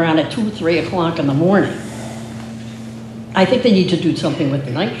running around at 2, 3 o'clock in the morning. I think they need to do something with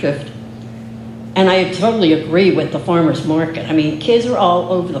the night shift. And I totally agree with the farmers market. I mean, kids are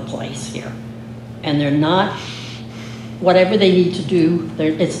all over the place here. And they're not, whatever they need to do,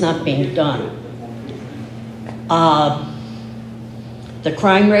 it's not being done. The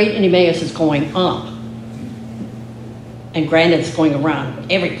crime rate in Emmaus is going up. And granted, it's going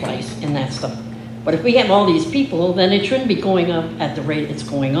around every place in that stuff. But if we have all these people, then it shouldn't be going up at the rate it's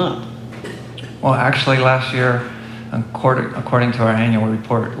going up. Well, actually, last year, according to our annual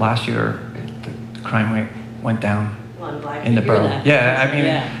report, last year the crime rate went down in the borough. Yeah, I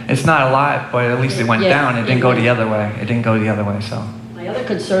mean, it's not a lot, but at least it went down. It didn't go the other way. It didn't go the other way. So my other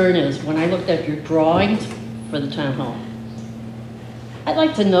concern is when I looked at your drawings for the town hall, I'd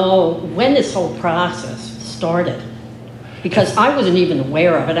like to know when this whole process started, because I wasn't even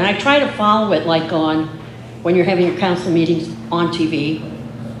aware of it, and I try to follow it like on when you're having your council meetings on TV,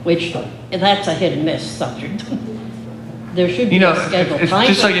 which that's a hit and miss subject. There should be a scheduled time.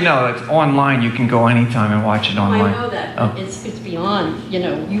 Just so you know, it's online. You can go anytime and watch it online. I know that. Oh. It's beyond,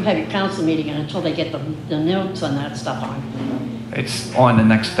 you have your council meeting and until they get the notes on that stuff on. It's on the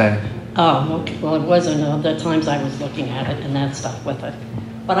next day. Oh, okay. Well, it wasn't the times I was looking at it and that stuff with it.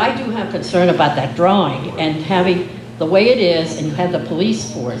 But I do have concern about that drawing and having the way it is, and you have the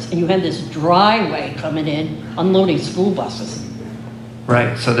police force, and you have this driveway coming in, unloading school buses.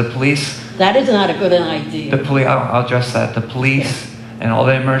 Right, so the police... That is not a good idea. The police, I'll address that. The police and all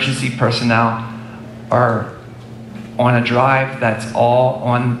the emergency personnel are on a drive that's all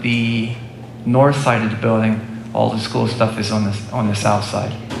on the north side of the building. All the school stuff is on the south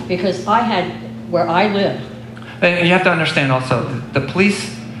side. Because I had, where I live... And you have to understand also, the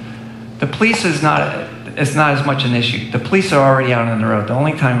police is not as much an issue. The police are already out on the road. The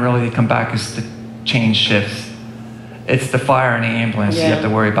only time really they come back is change shifts. It's the fire and the ambulance you have to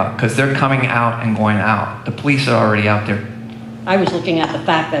worry about, because they're coming out and going out. The police are already out there. I was looking at the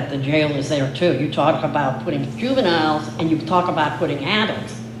fact that the jail is there too. You talk about putting juveniles and you talk about putting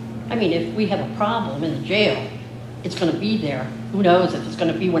adults. I mean, if we have a problem in the jail, it's going to be there. Who knows if it's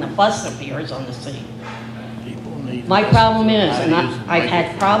going to be when a bus appears on the scene. My problem is, and I've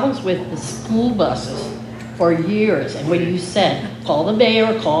had problems with the school buses for years, and when you said, call the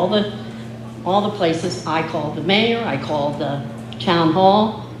mayor, call all the places, I called the mayor, I called the town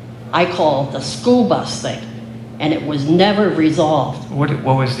hall, I called the school bus thing, and it was never resolved. What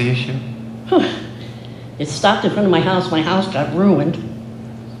was the issue? It stopped in front of my house got ruined.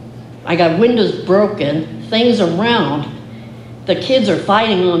 I got windows broken, things around. The kids are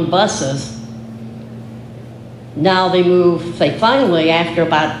fighting on buses. Now they finally, after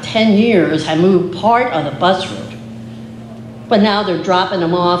about 10 years, have moved part of the bus route. But now they're dropping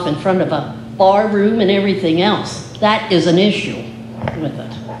them off in front of a bar room and everything else. That is an issue with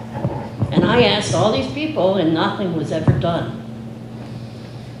it. And I asked all these people and nothing was ever done.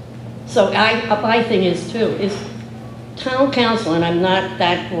 So my thing is town council, and I'm not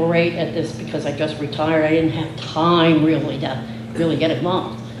that great at this because I just retired. I didn't have time really to get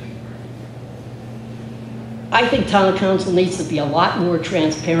involved. I think town council needs to be a lot more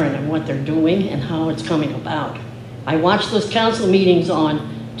transparent in what they're doing and how it's coming about. I watched those council meetings on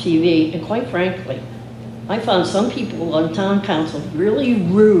TV, and quite frankly, I found some people on town council really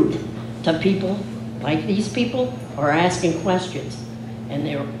rude to people like these people are asking questions, and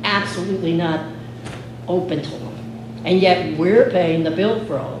they're absolutely not open to them. And yet we're paying the bill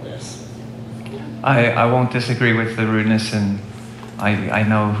for all this. I won't disagree with the rudeness, and I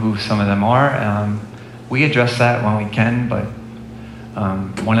know who some of them are. We address that when we can, but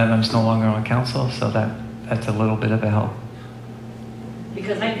one of them's no longer on council, so that's a little bit of a help.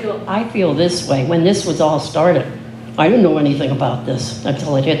 Because I feel this way. When this was all started, I didn't know anything about this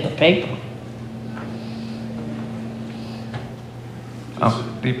until it hit the paper.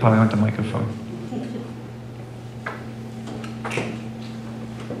 Oh, you probably want the microphone.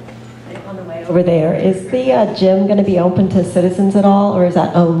 On the way over there, is the gym going to be open to citizens at all, or is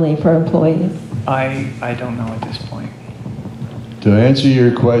that only for employees? I don't know at this point. To answer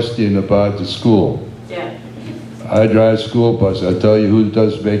your question about the school, Yeah. I drive school bus. I tell you who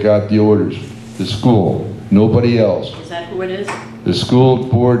does make out the orders. The school, nobody else. Is that who it is? The school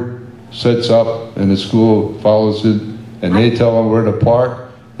board sets up and the school follows it, and they tell them where to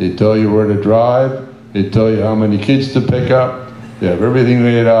park, they tell you where to drive, they tell you how many kids to pick up. They have everything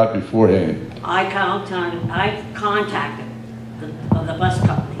laid out beforehand. I contacted the bus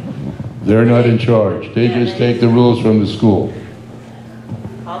company. They're not in charge. They just take the rules from the school.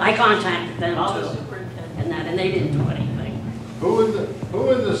 I contacted them too, and they didn't do anything. Who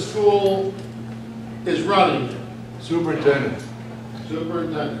in the school is running it? Superintendent.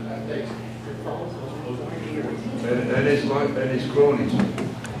 Superintendent, that takes. And his cronies.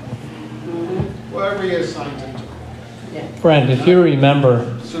 Whoever he assigned it to. Brent, if you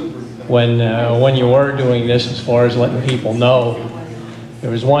remember Superintendent. when you were doing this, as far as letting people know,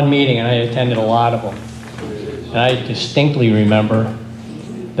 there was one meeting, and I attended a lot of them. And I distinctly remember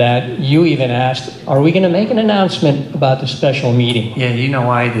that you even asked, are we going to make an announcement about the special meeting? Yeah, you know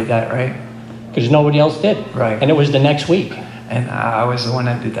why I did that, right? Because nobody else did. Right. And it was the next week. And I was the one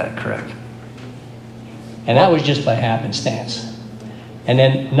that did that, correct. And that was just by happenstance. And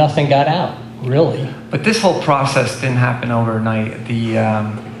then nothing got out, really. But this whole process didn't happen overnight. The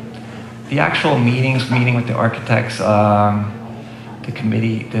actual meeting with the architects, the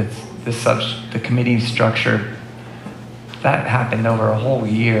committee, the committee structure, that happened over a whole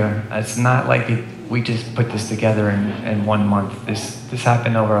year. It's not like we just put this together in 1 month. This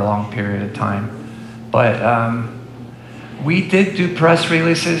happened over a long period of time. But we did do press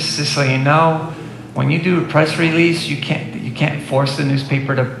releases, just so you know. When you do a press release, you can't force the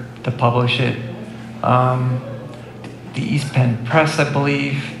newspaper to publish it. The East Penn Press, I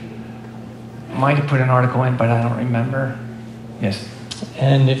believe, might have put an article in, but I don't remember. Yes.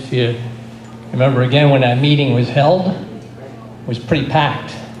 And if you remember again, when that meeting was held, it was pretty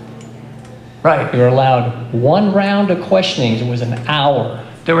packed. Right. You were allowed one round of questionings. It was an hour.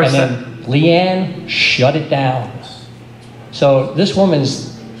 And then Leanne shut it down. So this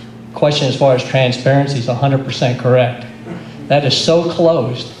woman's question as far as transparency is 100% correct. That is so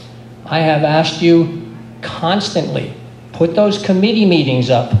closed. I have asked you constantly, put those committee meetings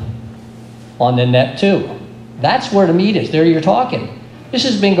up on the net too. That's where the meat is. There you're talking. This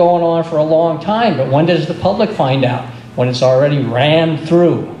has been going on for a long time, but when does the public find out? When it's already rammed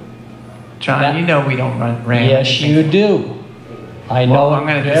through. John, you know we don't ram. Yes, you do. I know Well, I'm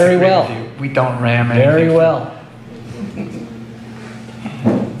going it to very disagree well. with you. We don't ram anything. Very well.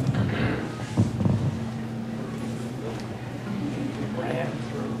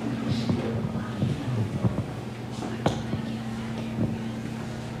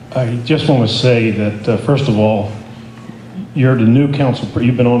 I just want to say that, first of all, you're the new council,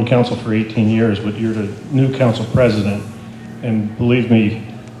 you've been on council for 18 years, but you're the new council president. And believe me,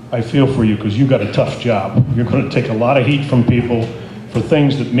 I feel for you because you've got a tough job. You're going to take a lot of heat from people for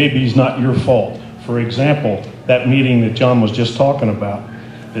things that maybe is not your fault. For example, that meeting that John was just talking about,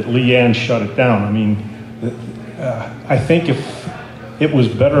 that Leanne shut it down. I mean, I think if it was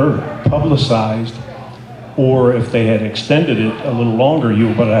better publicized, or if they had extended it a little longer, you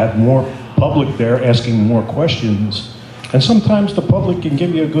would have more public there asking more questions. And sometimes the public can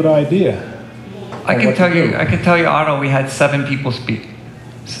give you a good idea. I can tell you, Otto, we had 7 people speak.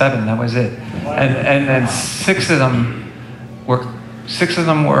 7, that was it. And then 6 of them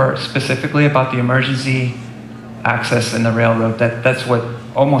were specifically about the emergency access in the railroad. That's what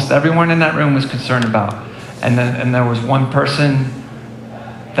almost everyone in that room was concerned about. And there was one person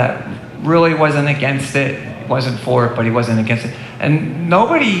that really wasn't against it, wasn't for it, but he wasn't against it. And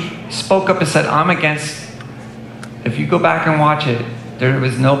nobody spoke up and said, I'm against. If you go back and watch it, there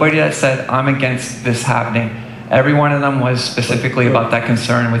was nobody that said, I'm against this happening. Every one of them was specifically about that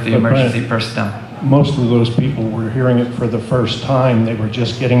concern with the emergency personnel. Most of those people were hearing it for the first time. They were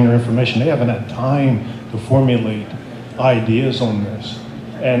just getting their information. They haven't had time to formulate ideas on this.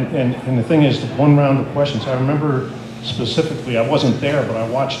 And the thing is, the one round of questions, I remember specifically, I wasn't there, but I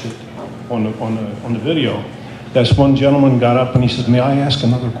watched it on the video. This one gentleman got up and he said, may I ask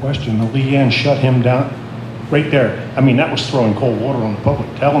another question? And Leanne shut him down right there. I mean, that was throwing cold water on the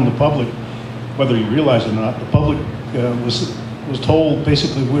public, telling the public, whether you realize it or not, the public was told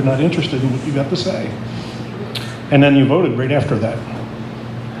basically we're not interested in what you got to say. And then you voted right after that.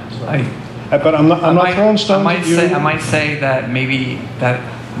 So, but I'm not throwing stones at you. I might say that maybe that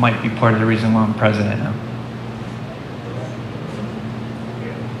might be part of the reason why I'm president now.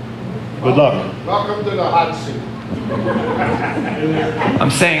 Good luck. Welcome to the hot seat. I'm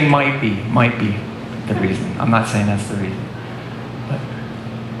saying might be the reason. I'm not saying that's the reason.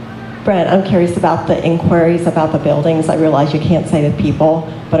 Brent, I'm curious about the inquiries about the buildings. I realize you can't say to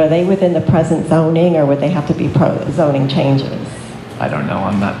people, but are they within the present zoning, or would they have to be zoning changes? I don't know.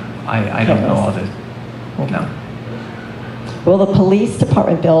 I don't know all this. No. Will the police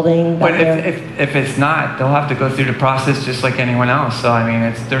department building... But if it's not, they'll have to go through the process just like anyone else. So, I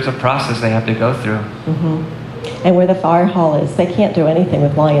mean, there's a process they have to go through. Mm-hmm. And where the fire hall is, they can't do anything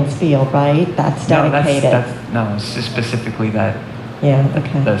with Lions Field, right? That's dedicated. No, it's just specifically that. Yeah,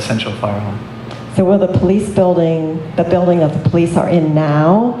 okay. The central fire hall. So will the police building, the building that the police are in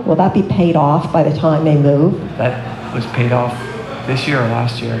now, will that be paid off by the time they move? That was paid off this year or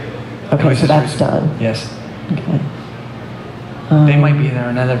last year. Okay, so that's done. Yes. Okay. They might be there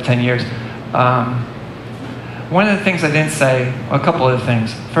another 10 years. One of the things I didn't say, a couple of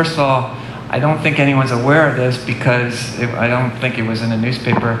things. First of all, I don't think anyone's aware of this because I don't think it was in the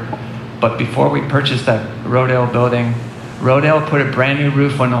newspaper, but before we purchased that Rodale building, Rodale put a brand new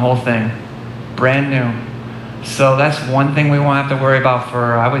roof on the whole thing. Brand new. So that's one thing we won't have to worry about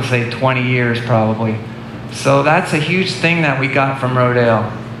for, I would say, 20 years probably. So that's a huge thing that we got from Rodale.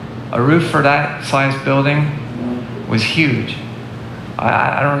 A roof for that size building was huge.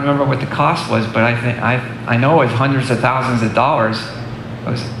 I don't remember what the cost was, but I know it was hundreds of thousands of dollars.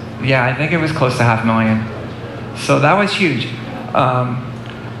 I think it was close to $500,000. So that was huge.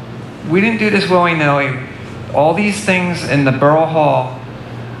 We didn't do this willy-nilly. All these things in the Borough Hall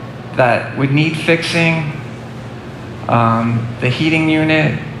that would need fixing, the heating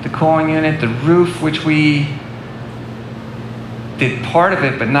unit, the cooling unit, the roof, which we did part of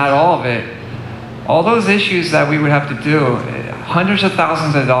it, but not all of it. All those issues that we would have to do, hundreds of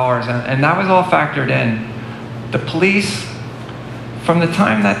thousands of dollars, and that was all factored in. The police, from the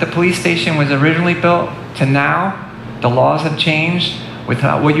time that the police station was originally built to now, the laws have changed with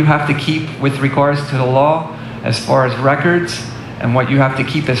what you have to keep with regards to the law as far as records and what you have to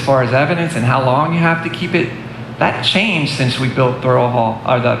keep as far as evidence and how long you have to keep it. That changed since we built Borough Hall,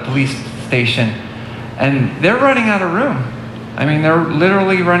 or the police station. And they're running out of room. I mean, they're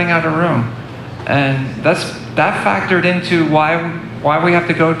literally running out of room. And that factored into why we have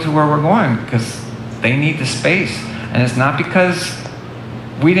to go to where we're going, because they need the space. And it's not because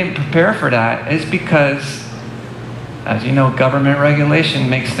we didn't prepare for that. It's because, as you know, government regulation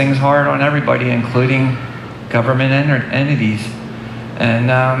makes things hard on everybody, including government entities. And,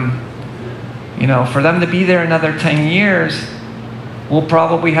 you know, for them to be there another 10 years, we'll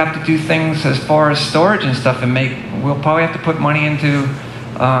probably have to do things as far as storage and stuff, and we'll probably have to put money into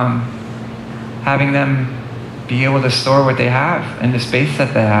having them be able to store what they have in the space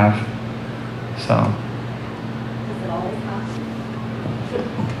that they have. So.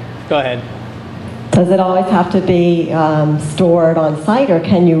 Go ahead. Does it always have to be stored on site, or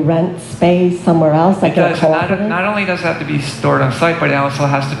can you rent space somewhere else? Like It does. Not only does it have to be stored on site, but it also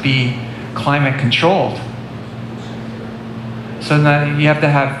has to be climate controlled. So now you have to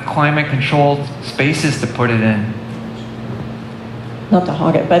have climate controlled spaces to put it in. Not to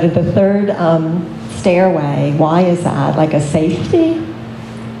hog it, but at the third stairway, why is that? Like a safety?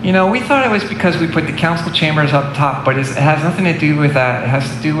 You know, we thought it was because we put the council chambers up top, but it has nothing to do with that. It has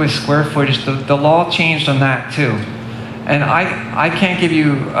to do with square footage. The law changed on that too. And I can't give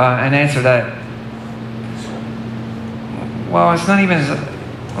you an answer that, well, it's not even,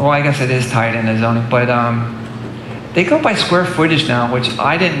 well, I guess it is tied into zoning, but they go by square footage now, which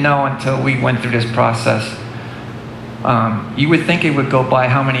I didn't know until we went through this process. You would think it would go by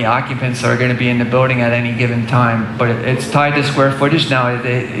how many occupants are going to be in the building at any given time, but it's tied to square footage now.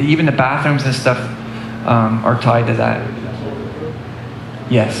 Even the bathrooms and stuff are tied to that.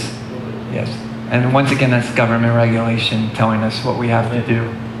 Yes, yes. And once again, that's government regulation telling us what we have to do.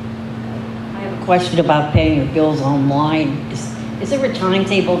 I have a question about paying your bills online. Is there a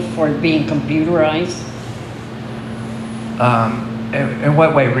timetable for it being computerized? In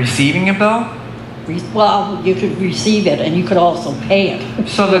what way? Receiving a bill? Well, you could receive it and you could also pay it.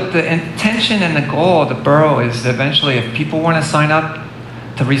 So the intention and the goal of the borough is eventually, if people want to sign up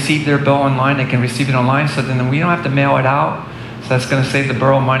to receive their bill online, they can receive it online, so then we don't have to mail it out. So that's going to save the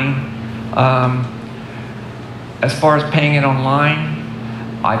borough money. As far as paying it online,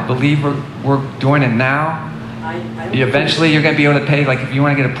 I believe we're doing it now. Eventually you're going to be able to pay, like if you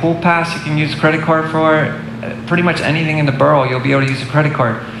want to get a pool pass, you can use a credit card for it. Pretty much anything in the borough, you'll be able to use a credit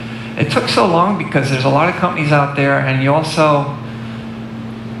card. It took so long because there's a lot of companies out there, and you're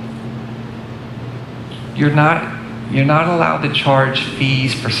not allowed to charge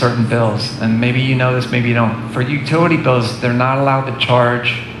fees for certain bills. And maybe you know this, maybe you don't. For utility bills, they're not allowed to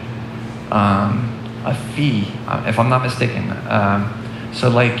charge a fee, if I'm not mistaken. So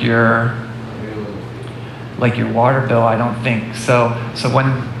like your water bill, I don't think. So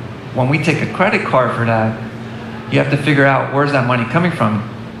when we take a credit card for that, you have to figure out where's that money coming from.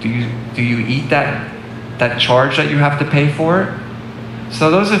 Do you eat that charge that you have to pay for it?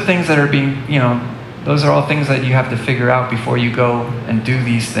 So those are things that are being, those are all things that you have to figure out before you go and do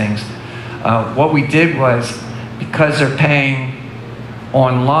these things. What we did was, because they're paying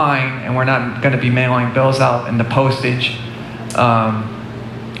online and we're not going to be mailing bills out and the postage,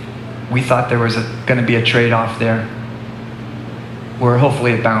 we thought there was going to be a trade-off there where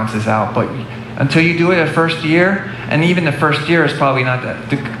hopefully it balances out. But until you do it the first year, and even the first year is probably not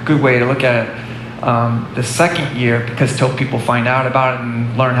the good way to look at it. The second year, because till people find out about it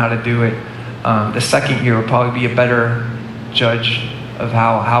and learn how to do it, the second year will probably be a better judge of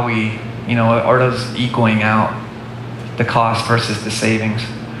how we, are those equaling out the cost versus the savings.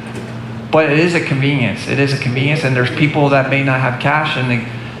 But it is a convenience. It is a convenience, and there's people that may not have cash and they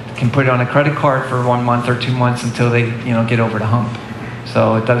can put it on a credit card for 1 month or 2 months until they, get over the hump.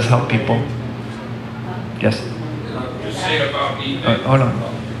 So it does help people. Yes. Say about hold on.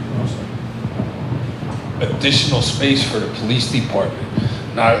 additional space for the police department.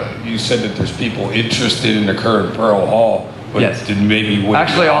 Now, you said that there's people interested in the current Borough Hall, but yes. then maybe what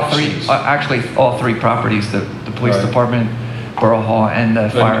actually all three properties, the police department, Borough Hall, and the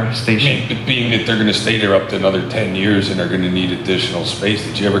fire station. But being that they're going to stay there up to another 10 years and they're going to need additional space,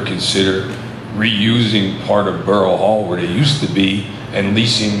 did you ever consider reusing part of Borough Hall where they used to be and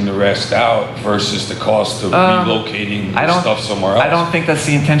leasing the rest out versus the cost of relocating stuff somewhere else? I don't think that's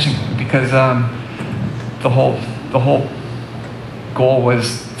the intention, because the whole goal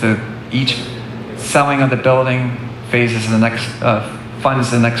was to each selling of the building phases the next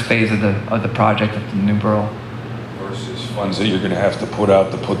funds the next phase of the project of the new borough. Versus funds that you're going to have to put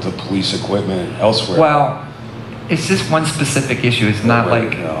out to put the police equipment elsewhere. Well, it's just one specific issue. It's not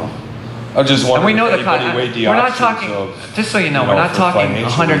like. I just wondering. And we know if anybody weighed the we're not options talking. of, Just so you know, we're not talking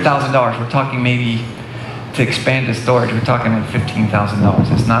 $100,000. We're talking maybe to expand the storage. We're talking like $15,000.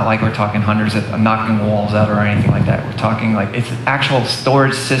 It's not like we're talking hundreds of knocking walls out or anything like that. We're talking like it's an actual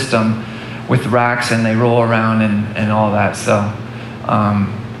storage system with racks and they roll around and all that. So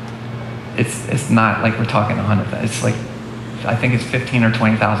it's not like we're talking 100. It's like I think it's $15,000 or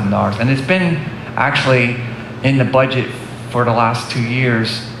 $20,000, and it's been actually in the budget for the last 2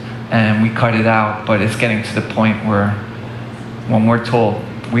 years. And we cut it out, but it's getting to the point where when we're told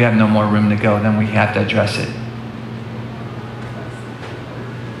we have no more room to go, then we have to address it.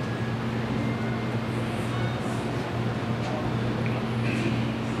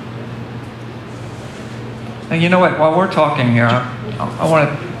 And you know what? While we're talking here, I want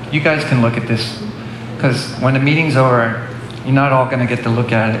to. You guys can look at this, because when the meeting's over, you're not all going to get to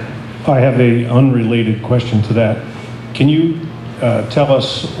look at it. I have a unrelated question to that. Can you tell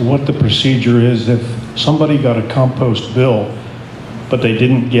us what the procedure is if somebody got a compost bill, but they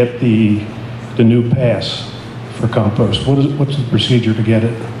didn't get the new pass for compost? What's the procedure to get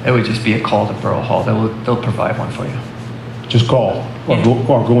it? It would just be a call to Borough Hall. They'll provide one for you. Just call or, Yeah.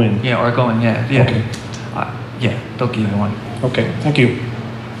 go in? Yeah, or go in, yeah. Okay. Yeah, they'll give you one. Okay, thank you.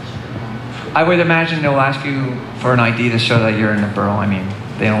 I would imagine they'll ask you for an ID to show that you're in the borough. I mean,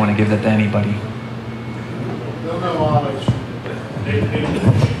 they don't want to give that to anybody. They'll know all that.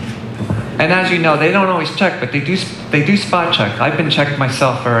 And as you know, they don't always check, but they do spot check. I've been checked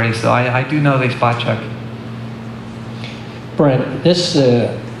myself already, so I do know they spot check. Brent, this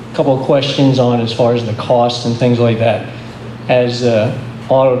couple of questions on as far as the costs and things like that. As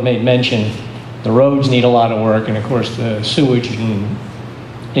Otto made mention, the roads need a lot of work, and of course the sewage and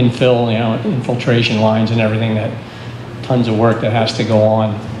infill, infiltration lines and everything, that tons of work that has to go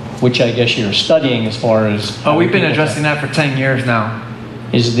on, which I guess you're studying as far as... Oh, we've been addressing that for 10 years now.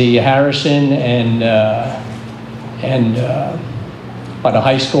 Is the Harrison and by the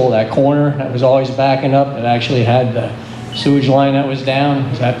high school, that corner that was always backing up, that actually had the sewage line that was down,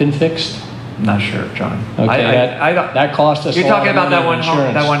 has that been fixed? Not sure, John. Okay, that cost us. You're a lot talking of about money that one in home.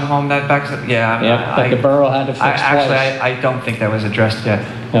 insurance. That one home that backs up. Yeah. Yeah, but the borough had to fix actually, twice. I don't think that was addressed yet.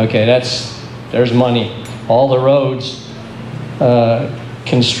 Okay, there's money. All the roads,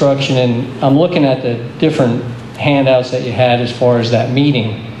 construction, and I'm looking at the different handouts that you had as far as that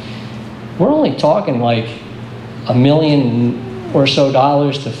meeting. We're only talking like $1 million or so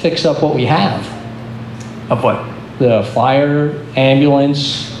to fix up what we have. Of what? The fire,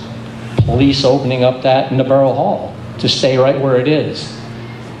 ambulance, police opening up that in the Borough Hall to stay right where it is.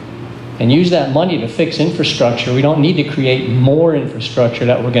 And use that money to fix infrastructure. We don't need to create more infrastructure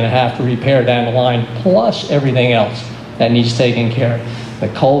that we're going to have to repair down the line, plus everything else that needs taken care of. The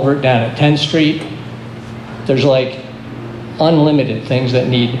culvert down at 10th Street, there's like unlimited things that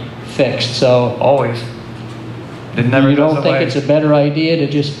need fixed. So always. It never you goes don't think away. it's a better idea to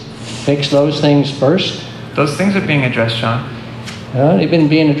just fix those things first? Those things are being addressed, John. They've been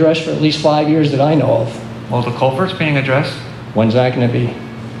being addressed for at least 5 years that I know of. Well, the culvert's being addressed. When's that going to be?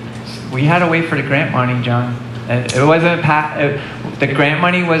 We had to wait for the grant money, John. It wasn't the grant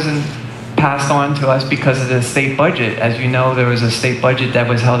money wasn't passed on to us because of the state budget. As you know, there was a state budget that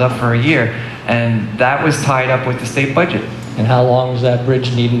was held up for a year, and that was tied up with the state budget. And how long is that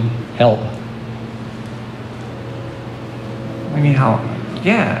bridge needing help? I mean, how?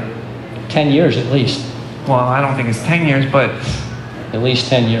 Yeah. 10 years at least. Well, I don't think it's 10 years, but at least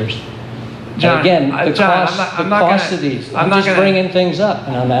 10 years. John, and again, the John, cost of these. I'm just bringing things up,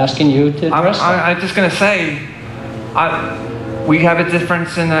 and I'm asking you to address them. I'm just going to say, we have a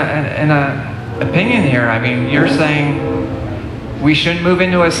difference in opinion here. I mean, you're saying we shouldn't move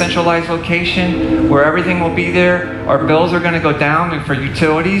into a centralized location where everything will be there. Our bills are going to go down for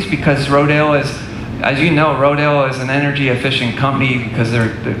utilities because Rodale is, as you know, Rodale is an energy efficient company because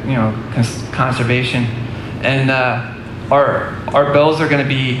they're conservation, and our bills are going to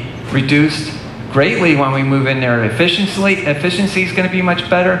be reduced greatly when we move in there. Efficiency is going to be much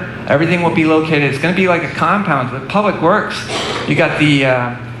better. Everything will be located. It's going to be like a compound with Public Works. You got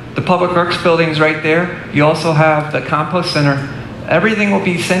the Public Works buildings right there. You also have the compost center. Everything will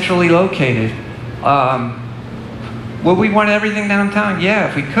be centrally located. Would we want everything downtown? Yeah,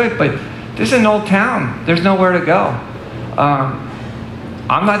 if we could, but this is an old town. There's nowhere to go.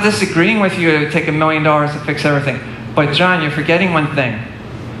 I'm not disagreeing with you to take $1 million to fix everything. But John, you're forgetting one thing.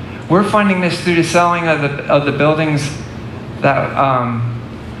 We're funding this through the selling of the buildings that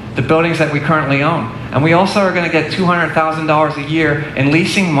we currently own, and we also are going to get $200,000 a year in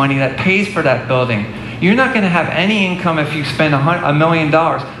leasing money that pays for that building. You're not going to have any income if you spend $1 million.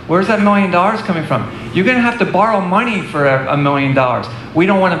 Where's that $1 million coming from? You're going to have to borrow money for $1 million. We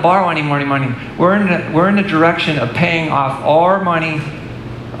don't want to borrow any more money. We're in the direction of paying off our money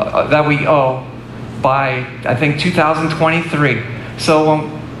that we owe by, I think, 2023. So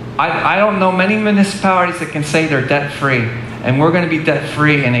I don't know many municipalities that can say they're debt-free, and we're going to be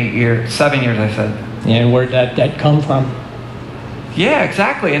debt-free in 7 years, I said. And where'd that debt come from? Yeah,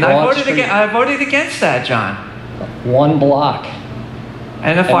 exactly. And I voted against that, John. One block.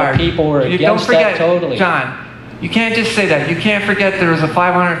 And the fire. People were against that totally. John, you can't just say that. You can't forget there was a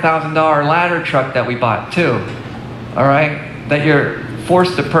 $500,000 ladder truck that we bought, too. All right? That you're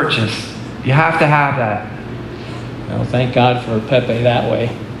forced to purchase. You have to have that. Well, thank God for Pepe that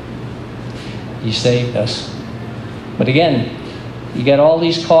way. He saved us. But again, You get all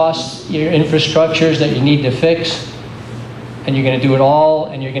these costs, your infrastructures that you need to fix, and you're going to do it all,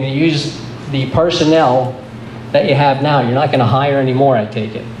 and you're going to use the personnel that you have now. You're not going to hire any more, I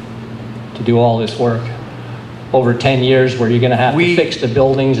take it, to do all this work over 10 years where you're going to have to fix the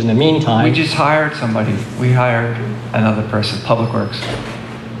buildings in the meantime. We just hired somebody. We hired another person, Public Works.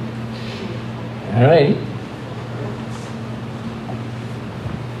 All right.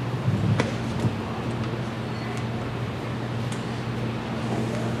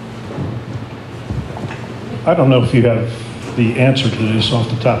 I don't know if you have the answer to this off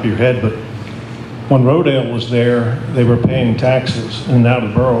the top of your head, but when Rodale was there, they were paying taxes, and now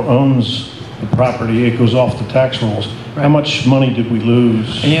the borough owns the property. It goes off the tax rolls. Right. How much money did we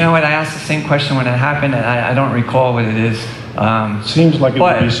lose? And you know what? I asked the same question when it happened, and I don't recall what it is. Seems like it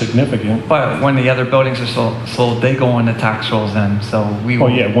would be significant. But when the other buildings are sold, they go on the tax rolls then. So we. Oh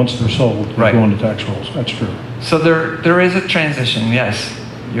yeah, once they're sold, they go on the tax rolls. That's true. So there is a transition. Yes,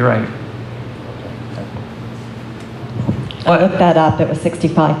 you're right. I looked that up. It was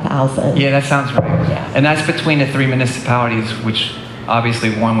 65,000. Yeah, that sounds right. Yeah. And that's between the 3 municipalities, which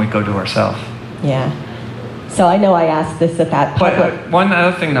obviously one we go to ourselves. Yeah. So I know I asked this at that public. But one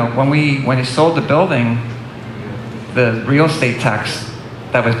other thing though, when we sold the building, the real estate tax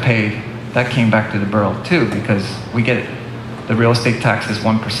that was paid, that came back to the borough too, because we get the real estate tax is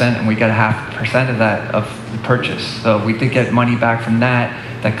 1%, and we get 0.5% of that of the purchase. So we did get money back from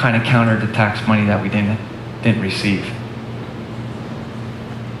that. That kind of countered the tax money that we didn't receive.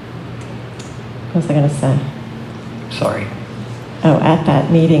 What was I going to say? Sorry. Oh, at that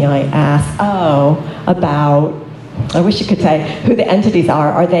meeting I asked, about, I wish you could say who the entities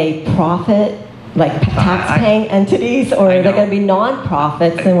are. Are they profit, like tax-paying entities, or are they going to be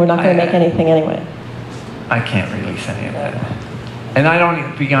non-profits and we're not going to make anything anyway? I can't release any of that. And I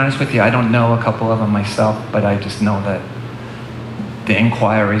don't, to be honest with you, I don't know a couple of them myself, but I just know that the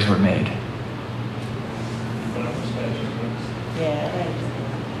inquiries were made.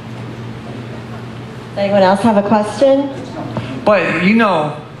 Does anyone else have a question? But you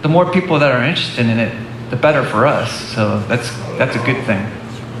know, the more people that are interested in it, the better for us. So that's a good thing.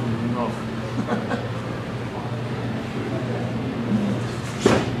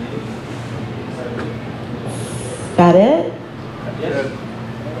 That it?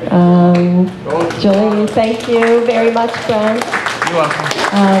 Julie, thank you very much, Brent. You're welcome.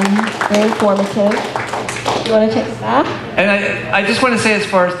 Very informative. You want to take us back? And I just want to say, as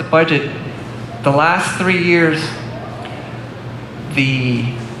far as the budget, the last 3 years,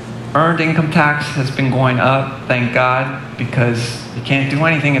 the earned income tax has been going up, thank God, because you can't do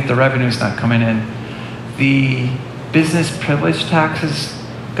anything if the revenue's not coming in. The business privilege tax has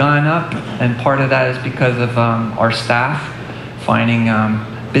gone up, and part of that is because of our staff finding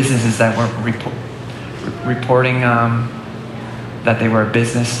businesses that were reporting that they were a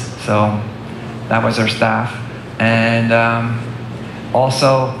business, so that was our staff. And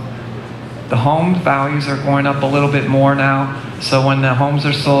also, the home values are going up a little bit more now. So when the homes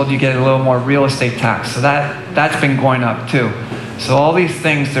are sold, you get a little more real estate tax. So that's been going up too. So all these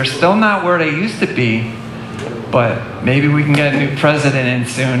things, they're still not where they used to be, but maybe we can get a new president in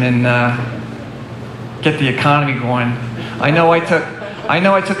soon and get the economy going. I know I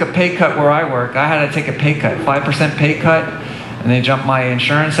took a pay cut where I work. I had to take a pay cut, 5% pay cut, and they jumped my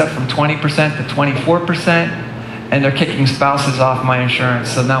insurance up from 20% to 24%. And they're kicking spouses off my insurance.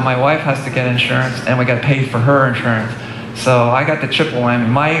 So now my wife has to get insurance, and we got to pay for her insurance. So I got the triple whammy.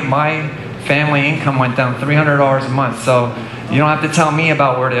 My family income went down $300 a month. So you don't have to tell me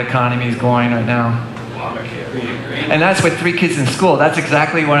about where the economy is going right now. And that's with 3 kids in school. That's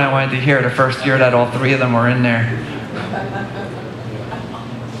exactly what I wanted to hear the first year that all 3 of them were in there.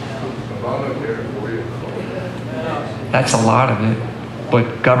 That's a lot of it,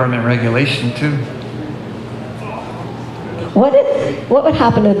 but government regulation too. What would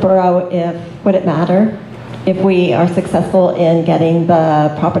happen to the borough would it matter if we are successful in getting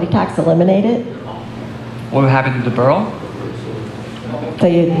the property tax eliminated? What would happen to the borough? So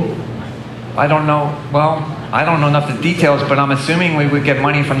I don't know. Well, I don't know enough of the details, but I'm assuming we would get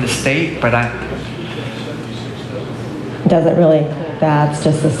money from the state, but doesn't really, that's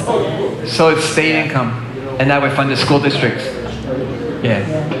just the school. So it's state income, and that would fund the school districts. Yeah.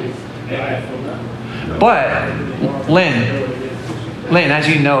 But, Lynn, as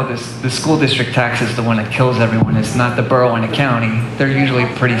you know, the school district tax is the one that kills everyone. It's not the borough and the county. They're usually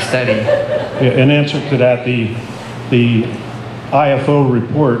pretty steady. Yeah, in answer to that, the IFO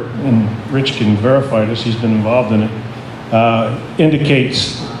report, and Rich can verify this, he's been involved in it,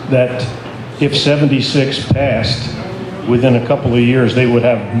 indicates that if 76 passed, within a couple of years, they would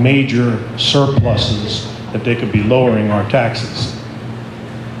have major surpluses that they could be lowering our taxes.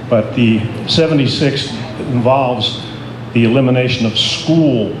 But the 76 involves the elimination of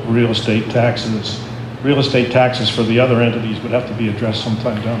school real estate taxes. Real estate taxes for the other entities would have to be addressed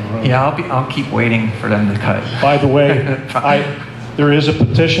sometime down the road. Yeah, I'll keep waiting for them to cut. By the way, there is a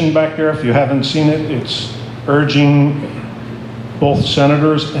petition back there, if you haven't seen it. It's urging both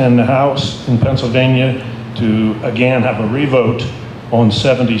senators and the House in Pennsylvania to, again, have a revote on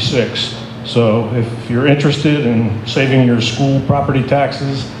 76. So if you're interested in saving your school property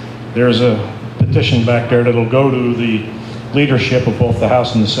taxes, there's a petition back there that'll go to the leadership of both the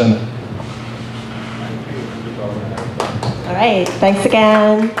House and the Senate. All right, thanks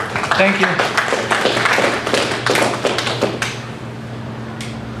again. Thank you.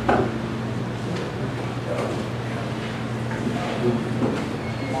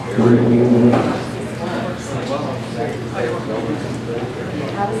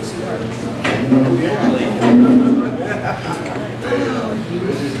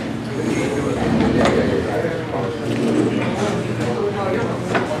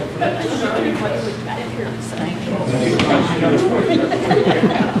 Thank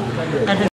you.